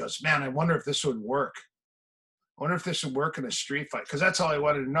move, and he goes, man, I wonder if this would work. I wonder if this would work in a street fight, because that's all he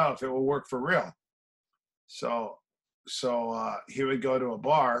wanted to know, if it would work for real. So he would go to a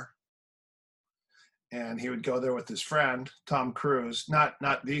bar, and he would go there with his friend Tom Cruise, not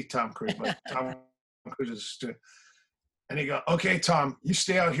the Tom Cruise, but Tom Cruise. And he go, okay, Tom, you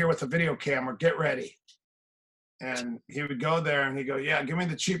stay out here with the video camera, get ready. And he would go there, and he'd go, yeah, give me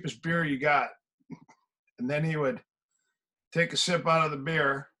the cheapest beer you got. And then he would take a sip out of the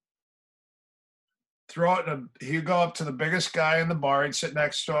beer, throw it he'd go up to the biggest guy in the bar, he'd sit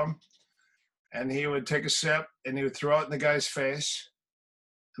next to him, and he would take a sip, and he would throw it in the guy's face.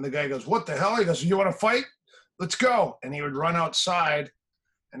 And the guy goes, what the hell? He goes, you want to fight? Let's go. And he would run outside.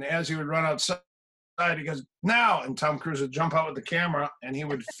 And as he would run outside, he goes, now. And Tom Cruise would jump out with the camera, and he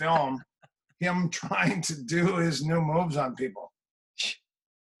would film him trying to do his new moves on people.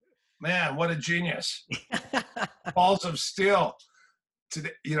 Man, what a genius. Balls of steel.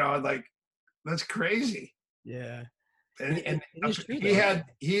 You know, like, that's crazy. Yeah. And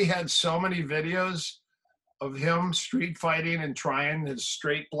he had so many videos of him street fighting and trying his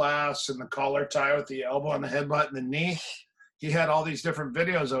straight blasts and the collar tie with the elbow and the headbutt and the knee. He had all these different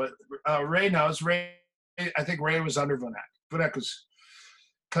videos of it. Ray knows. I think Ray was under Vunak. Vunak was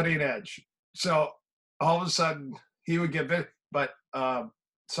cutting edge. So all of a sudden he would get bit, but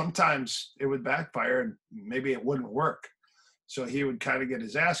sometimes it would backfire and maybe it wouldn't work. So he would kind of get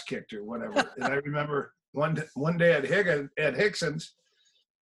his ass kicked or whatever. And I remember one day at Hickson's,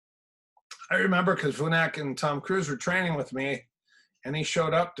 I remember because Vunak and Tom Cruise were training with me, and he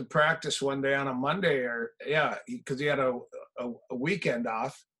showed up to practice one day on a Monday, because he had a weekend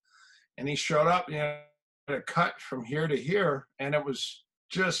off, and he showed up and he had a cut from here to here, and it was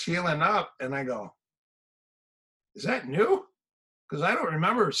just healing up. And I go, is that new? Because I don't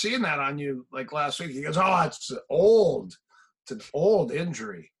remember seeing that on you like last week. He goes, oh, it's old. It's an old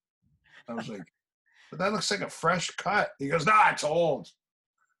injury. I was like, but that looks like a fresh cut. He goes, nah, it's old.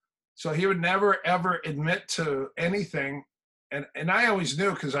 So he would never, ever admit to anything. And I always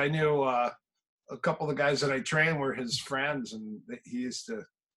knew, because I knew a couple of the guys that I trained were his friends, and he used to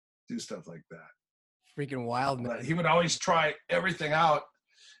do stuff like that. Freaking wild, man. But he would always try everything out.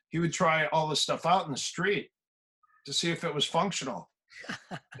 He would try all this stuff out in the street to see if it was functional.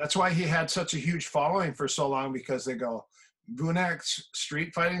 That's why he had such a huge following for so long, because they go, Vunak's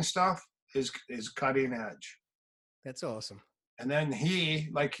street fighting stuff is cutting edge. That's awesome. And then he,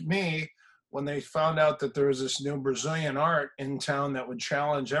 like me, when they found out that there was this new Brazilian art in town that would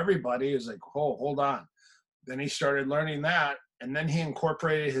challenge everybody, is like, oh, hold on. Then he started learning that, and then he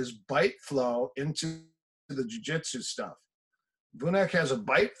incorporated his bite flow into the jiu-jitsu stuff. Vunak has a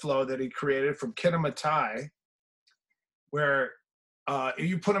bite flow that he created from kinematai, where if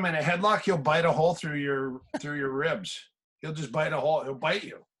you put him in a headlock, he'll bite a hole through your ribs. He'll just bite a hole. He'll bite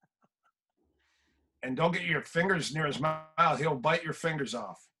you. And don't get your fingers near his mouth. He'll bite your fingers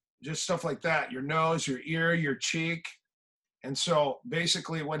off. Just stuff like that. Your nose, your ear, your cheek. And so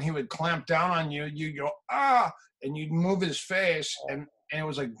basically when he would clamp down on you, you go, ah, and you'd move his face, and it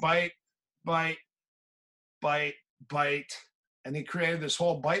was like bite, bite, bite, bite. And he created this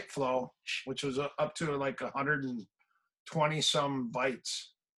whole bite flow, which was up to like 120 some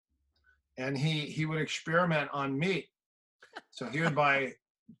bites. And he would experiment on meat. So he would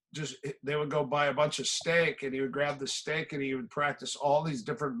they would go buy a bunch of steak, and he would grab the steak, and he would practice all these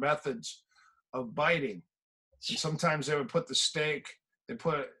different methods of biting. And sometimes they would put the steak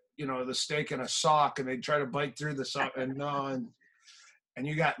the steak in a sock, and they'd try to bite through the sock, and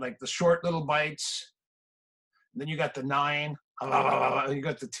you got like the short little bites, and then you got the 9 You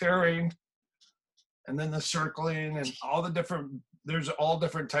got the tearing, and then the circling, and all the different. There's all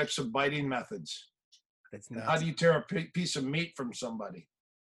different types of biting methods. That's And nuts. how do you tear a piece of meat from somebody?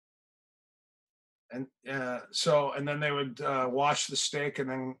 And and then they would wash the steak and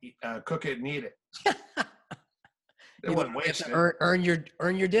then cook it and eat it. They You wouldn't literally have waste to it.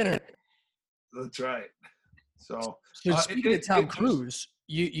 earn your dinner. That's right. So Speaking of Tom Cruise,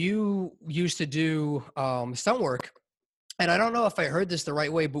 you used to do stunt work, and I don't know if I heard this the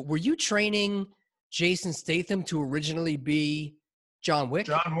right way, but were you training Jason Statham to originally be John Wick?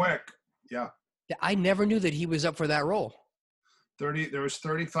 John Wick, yeah. I never knew that he was up for that role. There was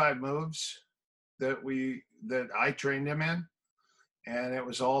 35 moves that I trained him in, and it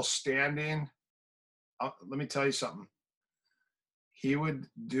was all standing. Let me tell you something. He would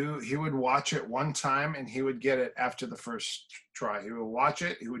watch it one time and he would get it after the first try. He would watch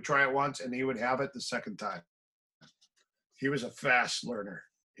it, he would try it once, and he would have it the second time. He was a fast learner.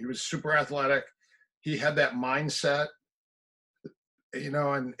 He was super athletic. He had that mindset,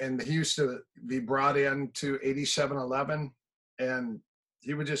 and he used to be brought in to 8711, and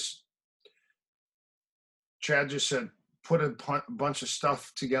he would Chad just said, put a bunch of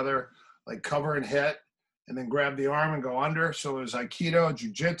stuff together, like cover and hit, and then grab the arm and go under. So it was Aikido,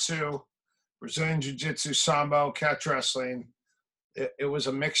 Jiu-Jitsu, Brazilian Jiu-Jitsu, Sambo, catch wrestling. It was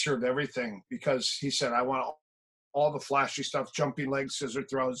a mixture of everything, because he said, I want all the flashy stuff, jumping legs, scissor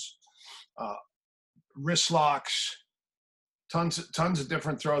throws, wrist locks, tons of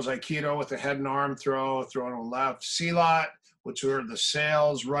different throws, Aikido with a head and arm throw, throwing on left, Silat, which were the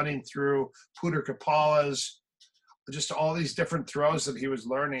sails running through, Puder Kapalas, just all these different throws that he was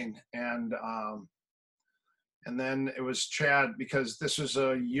learning. And then it was Chad, because this was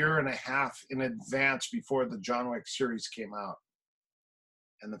a year and a half in advance before the John Wick series came out.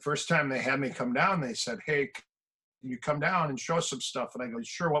 And the first time they had me come down, they said, hey, can you come down and show us some stuff? And I go,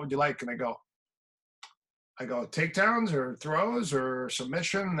 sure, what would you like? And I go, takedowns or throws or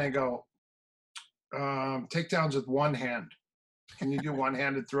submission? And they go, takedowns with one hand. Can you do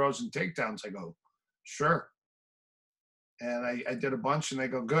one-handed throws and takedowns? I go, sure. And I did a bunch, and they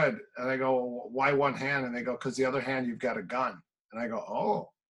go, good. And I go, why one hand? And they go, because the other hand, you've got a gun. And I go, oh.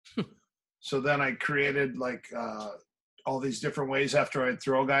 So then I created all these different ways after I'd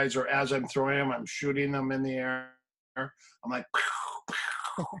throw guys, or as I'm throwing them, I'm shooting them in the air. I'm like,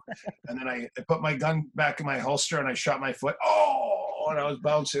 and then I put my gun back in my holster and I shot my foot. Oh, and I was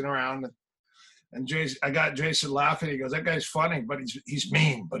bouncing around. And I got Jason laughing. He goes, that guy's funny, but he's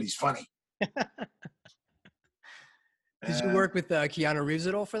mean, but he's funny. Did you work with Keanu Reeves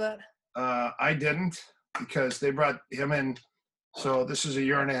at all for that? I didn't, because they brought him in. So this is a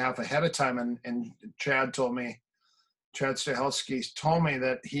year and a half ahead of time. And Chad Stahelski told me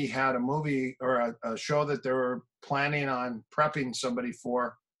that he had a movie or a show that they were planning on prepping somebody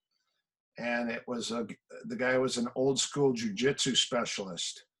for. And it was the guy was an old school jiu-jitsu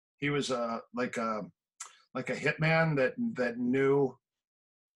specialist. He was like a hitman that knew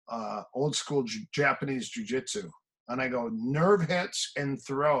old school Japanese jiu-jitsu. And I go, nerve hits and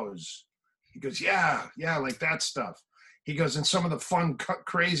throws. He goes, yeah, like that stuff. He goes, and some of the fun,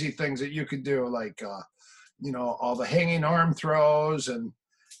 crazy things that you could do, like, all the hanging arm throws and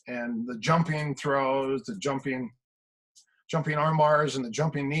the jumping throws, the jumping arm bars and the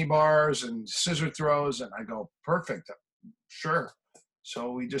jumping knee bars and scissor throws. And I go, perfect, sure.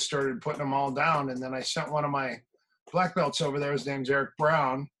 So we just started putting them all down. And then I sent one of my black belts over there. His name's Erik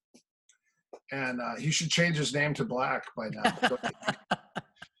Brown. And he should change his name to Black by now.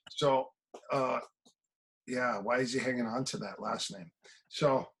 So, why is he hanging on to that last name?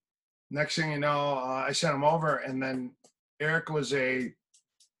 So next thing you know, I sent him over, and then Erik was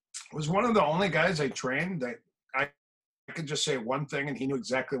one of the only guys I trained that I could just say one thing and he knew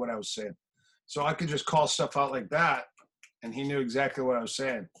exactly what I was saying. So I could just call stuff out like that, and he knew exactly what I was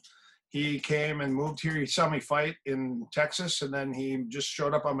saying. He came and moved here. He saw me fight in Texas, and then he just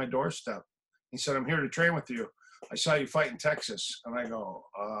showed up on my doorstep. He said, I'm here to train with you. I saw you fight in Texas. And I go,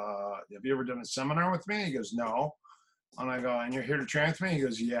 have you ever done a seminar with me? He goes, no. And I go, and you're here to train with me? He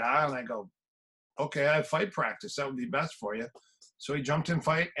goes, yeah. And I go, okay, I have fight practice. That would be best for you. So he jumped in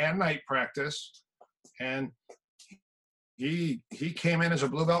fight and night practice. And he came in as a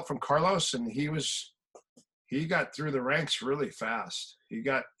blue belt from Carlos, and he got through the ranks really fast. He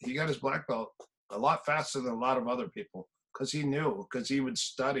got his black belt a lot faster than a lot of other people, because he would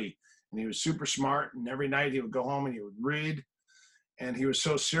study. And he was super smart, and every night he would go home and he would read. And he was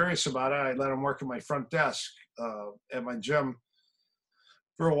so serious about it, I let him work at my front desk at my gym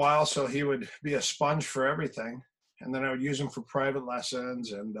for a while, so he would be a sponge for everything. And then I would use him for private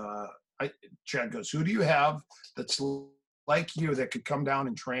lessons. And Chad goes, who do you have that's like you that could come down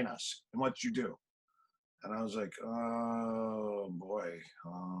and train us and what you do. And I was like, oh boy.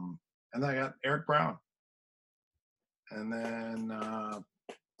 And then I got Erik Brown. And then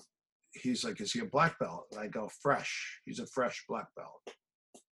he's like, is he a black belt? And I go, fresh. He's a fresh black belt.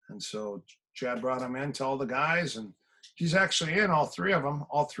 And so Chad brought him in to all the guys, and he's actually in all three of them,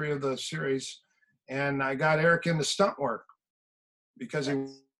 all three of the series. And I got Erik into stunt work because he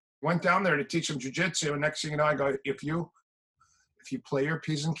went down there to teach him jiu-jitsu. And next thing you know, I go, if you play your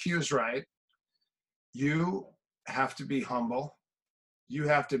P's and Q's right, you have to be humble. You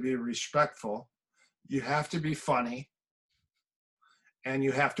have to be respectful. You have to be funny. And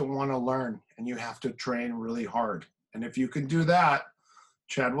you have to want to learn. And you have to train really hard. And if you can do that,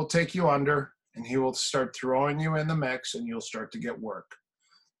 Chad will take you under, and he will start throwing you in the mix, and you'll start to get work.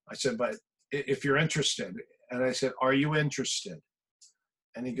 I said, but if you're interested. And I said, are you interested?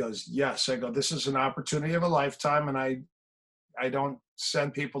 And he goes, yes. I go, this is an opportunity of a lifetime, and I don't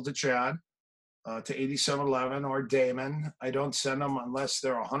send people to Chad, to 8711 or Damon. I don't send them unless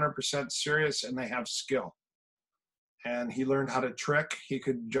they're 100% serious and they have skill. And he learned how to trick. He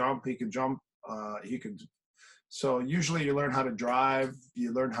could jump. So usually you learn how to drive,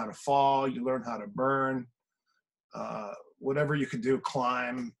 you learn how to fall, you learn how to burn, whatever you could do,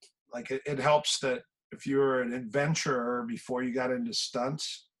 climb. Like it helps that if you're an adventurer before you got into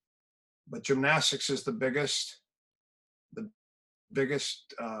stunts, but gymnastics is the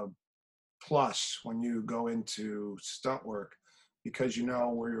biggest plus when you go into stunt work, because you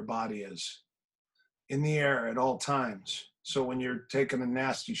know where your body is in the air at all times. So when you're taking a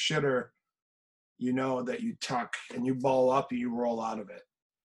nasty shitter, you know that you tuck and you ball up and you roll out of it.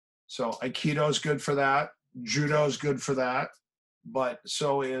 So Aikido is good for that. Judo is good for that. But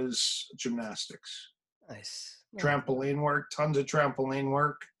so is gymnastics. Nice. Trampoline work, tons of trampoline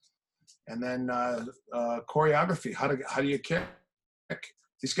work. And then choreography. How do you kick?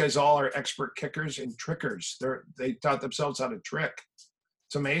 These guys all are expert kickers and trickers. They taught themselves how to trick.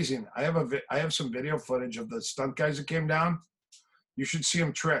 It's amazing. I have some video footage of the stunt guys that came down. You should see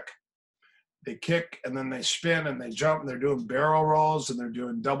them trick. They kick and then they spin and they jump and they're doing barrel rolls and they're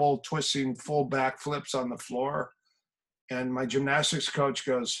doing double twisting full back flips on the floor. And my gymnastics coach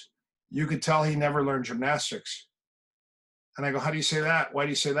goes, you could tell he never learned gymnastics. And I go, how do you say that? Why do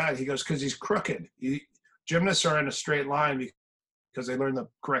you say that? He goes, because he's crooked. Gymnasts are in a straight line because they learn the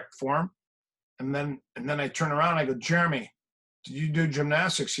correct form. And then I turn around and I go, Jeremy, did you do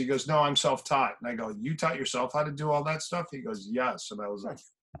gymnastics? He goes, no, I'm self-taught. And I go, you taught yourself how to do all that stuff? He goes, yes. And I was like,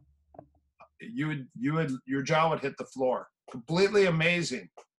 your jaw would hit the floor. Completely amazing.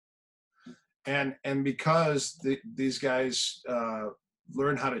 And because these guys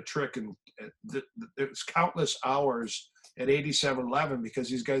learn how to trick, and there's countless hours at 8711 because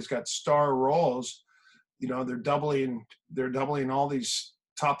these guys got star roles. You know, they're doubling all these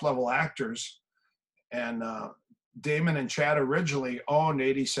top level actors. And Damon and Chad originally owned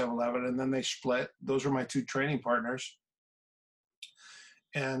 8711, and then they split. Those were my two training partners.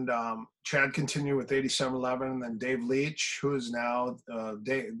 And Chad continued with 8711, and then Dave Leach, who is now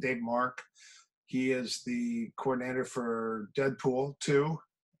Dave Mark. He is the coordinator for Deadpool 2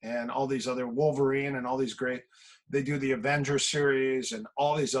 and all these other Wolverine and all these great. They do the Avengers series and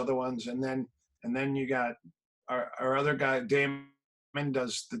all these other ones. And then you got our other guy, Damon,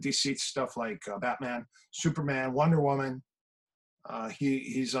 does the DC stuff like Batman, Superman, Wonder Woman.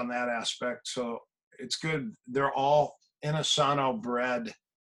 He's on that aspect. So it's good. They're all Inasano bred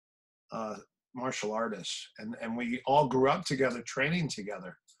martial artists, and we all grew up together, training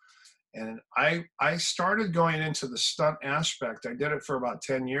together. And I started going into the stunt aspect. I did it for about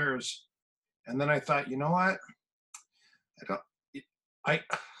 10 years, and then I thought, you know what?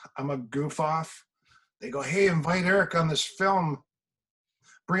 I'm a goof off. They go, hey, invite Erik on this film.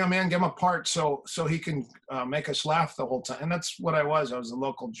 Bring him in, give him a part so he can make us laugh the whole time. And that's what I was. I was a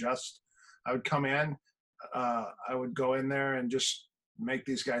local just. I would come in. I would go in there and just make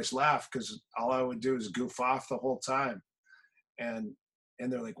these guys laugh because all I would do is goof off the whole time. And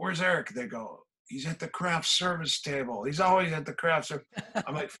they're like, where's Erik? They go, he's at the craft service table. He's always at the craft service.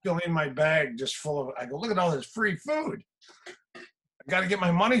 I'm like filling my bag just full of, I go, look at all this free food. I got to get my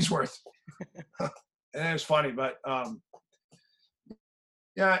money's worth. And it was funny, but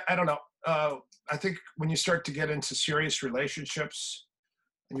yeah, I don't know. I think when you start to get into serious relationships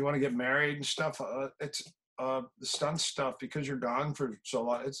and you want to get married and stuff, it's the stunt stuff, because you're gone for so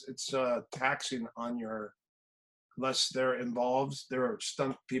long. It's taxing on your, unless they're involved. There are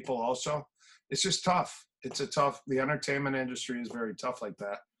stunt people also. It's just tough. The entertainment industry is very tough like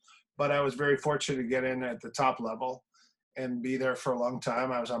that. But I was very fortunate to get in at the top level and be there for a long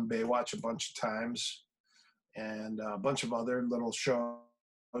time. I was on Baywatch a bunch of times. and a bunch of other little shows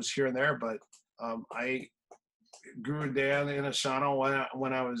here and there. But I grew Dan in Asano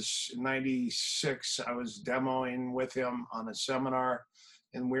when I was 96. I was demoing with him on a seminar,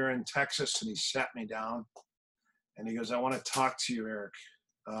 and we were in Texas, and he sat me down, and he goes, "I want to talk to you, Erik.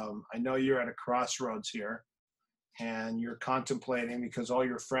 I know you're at a crossroads here, and you're contemplating because all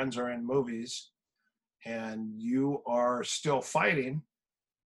your friends are in movies, and you are still fighting."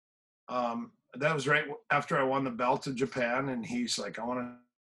 That was right after I won the belt in Japan, and he's like, "I want to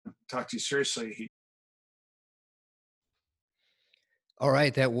talk to you seriously." All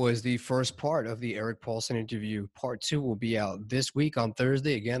right, that was the first part of the Erik Paulson interview. Part 2 will be out this week on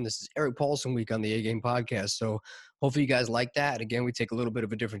Thursday. Again, this is Erik Paulson week on the A Game podcast. So hopefully you guys like that. Again, we take a little bit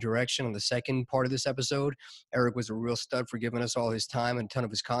of a different direction on the second part of this episode. Erik was a real stud for giving us all his time and a ton of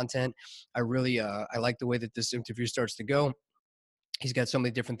his content. I really I like the way that this interview starts to go. He's got so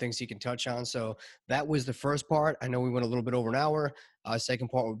many different things he can touch on. So that was the first part. I know we went a little bit over an hour. Second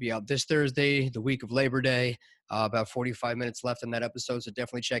part will be out this Thursday, the week of Labor Day. About 45 minutes left in that episode, so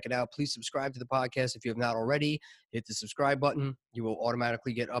definitely check it out. Please subscribe to the podcast if you have not already. Hit the subscribe button. You will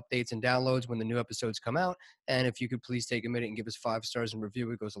automatically get updates and downloads when the new episodes come out. And if you could please take a minute and give us 5 stars and review,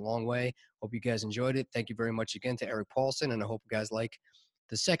 it goes a long way. Hope you guys enjoyed it. Thank you very much again to Erik Paulson, and I hope you guys like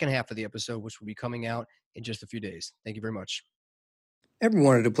the second half of the episode, which will be coming out in just a few days. Thank you very much. Ever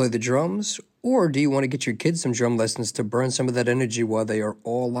wanted to play the drums? Or do you want to get your kids some drum lessons to burn some of that energy while they are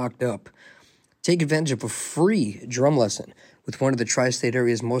all locked up? Take advantage of a free drum lesson with one of the tri-state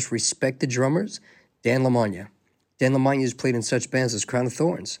area's most respected drummers, Dan Lamagna. Dan Lamagna has played in such bands as Crown of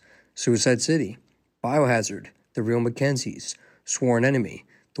Thorns, Suicide City, Biohazard, The Real Mackenzies, Sworn Enemy,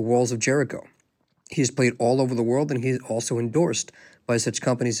 The Walls of Jericho. He has played all over the world, and he is also endorsed by such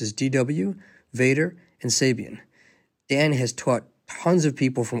companies as DW, Vader, and Sabian. Dan has taught tons of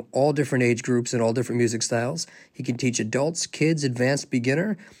people from all different age groups and all different music styles. He can teach adults, kids, advanced,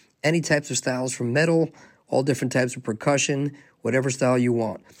 beginner, any types of styles from metal, all different types of percussion, whatever style you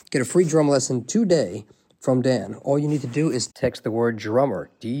want. Get a free drum lesson today from Dan. All you need to do is text the word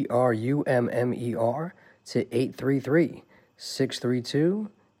drummer, DRUMMER, to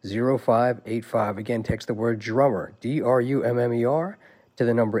 833-632-0585. Again, text the word drummer, DRUMMER, to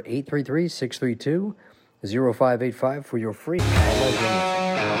the number 833-632-0585 for your free online drum lesson.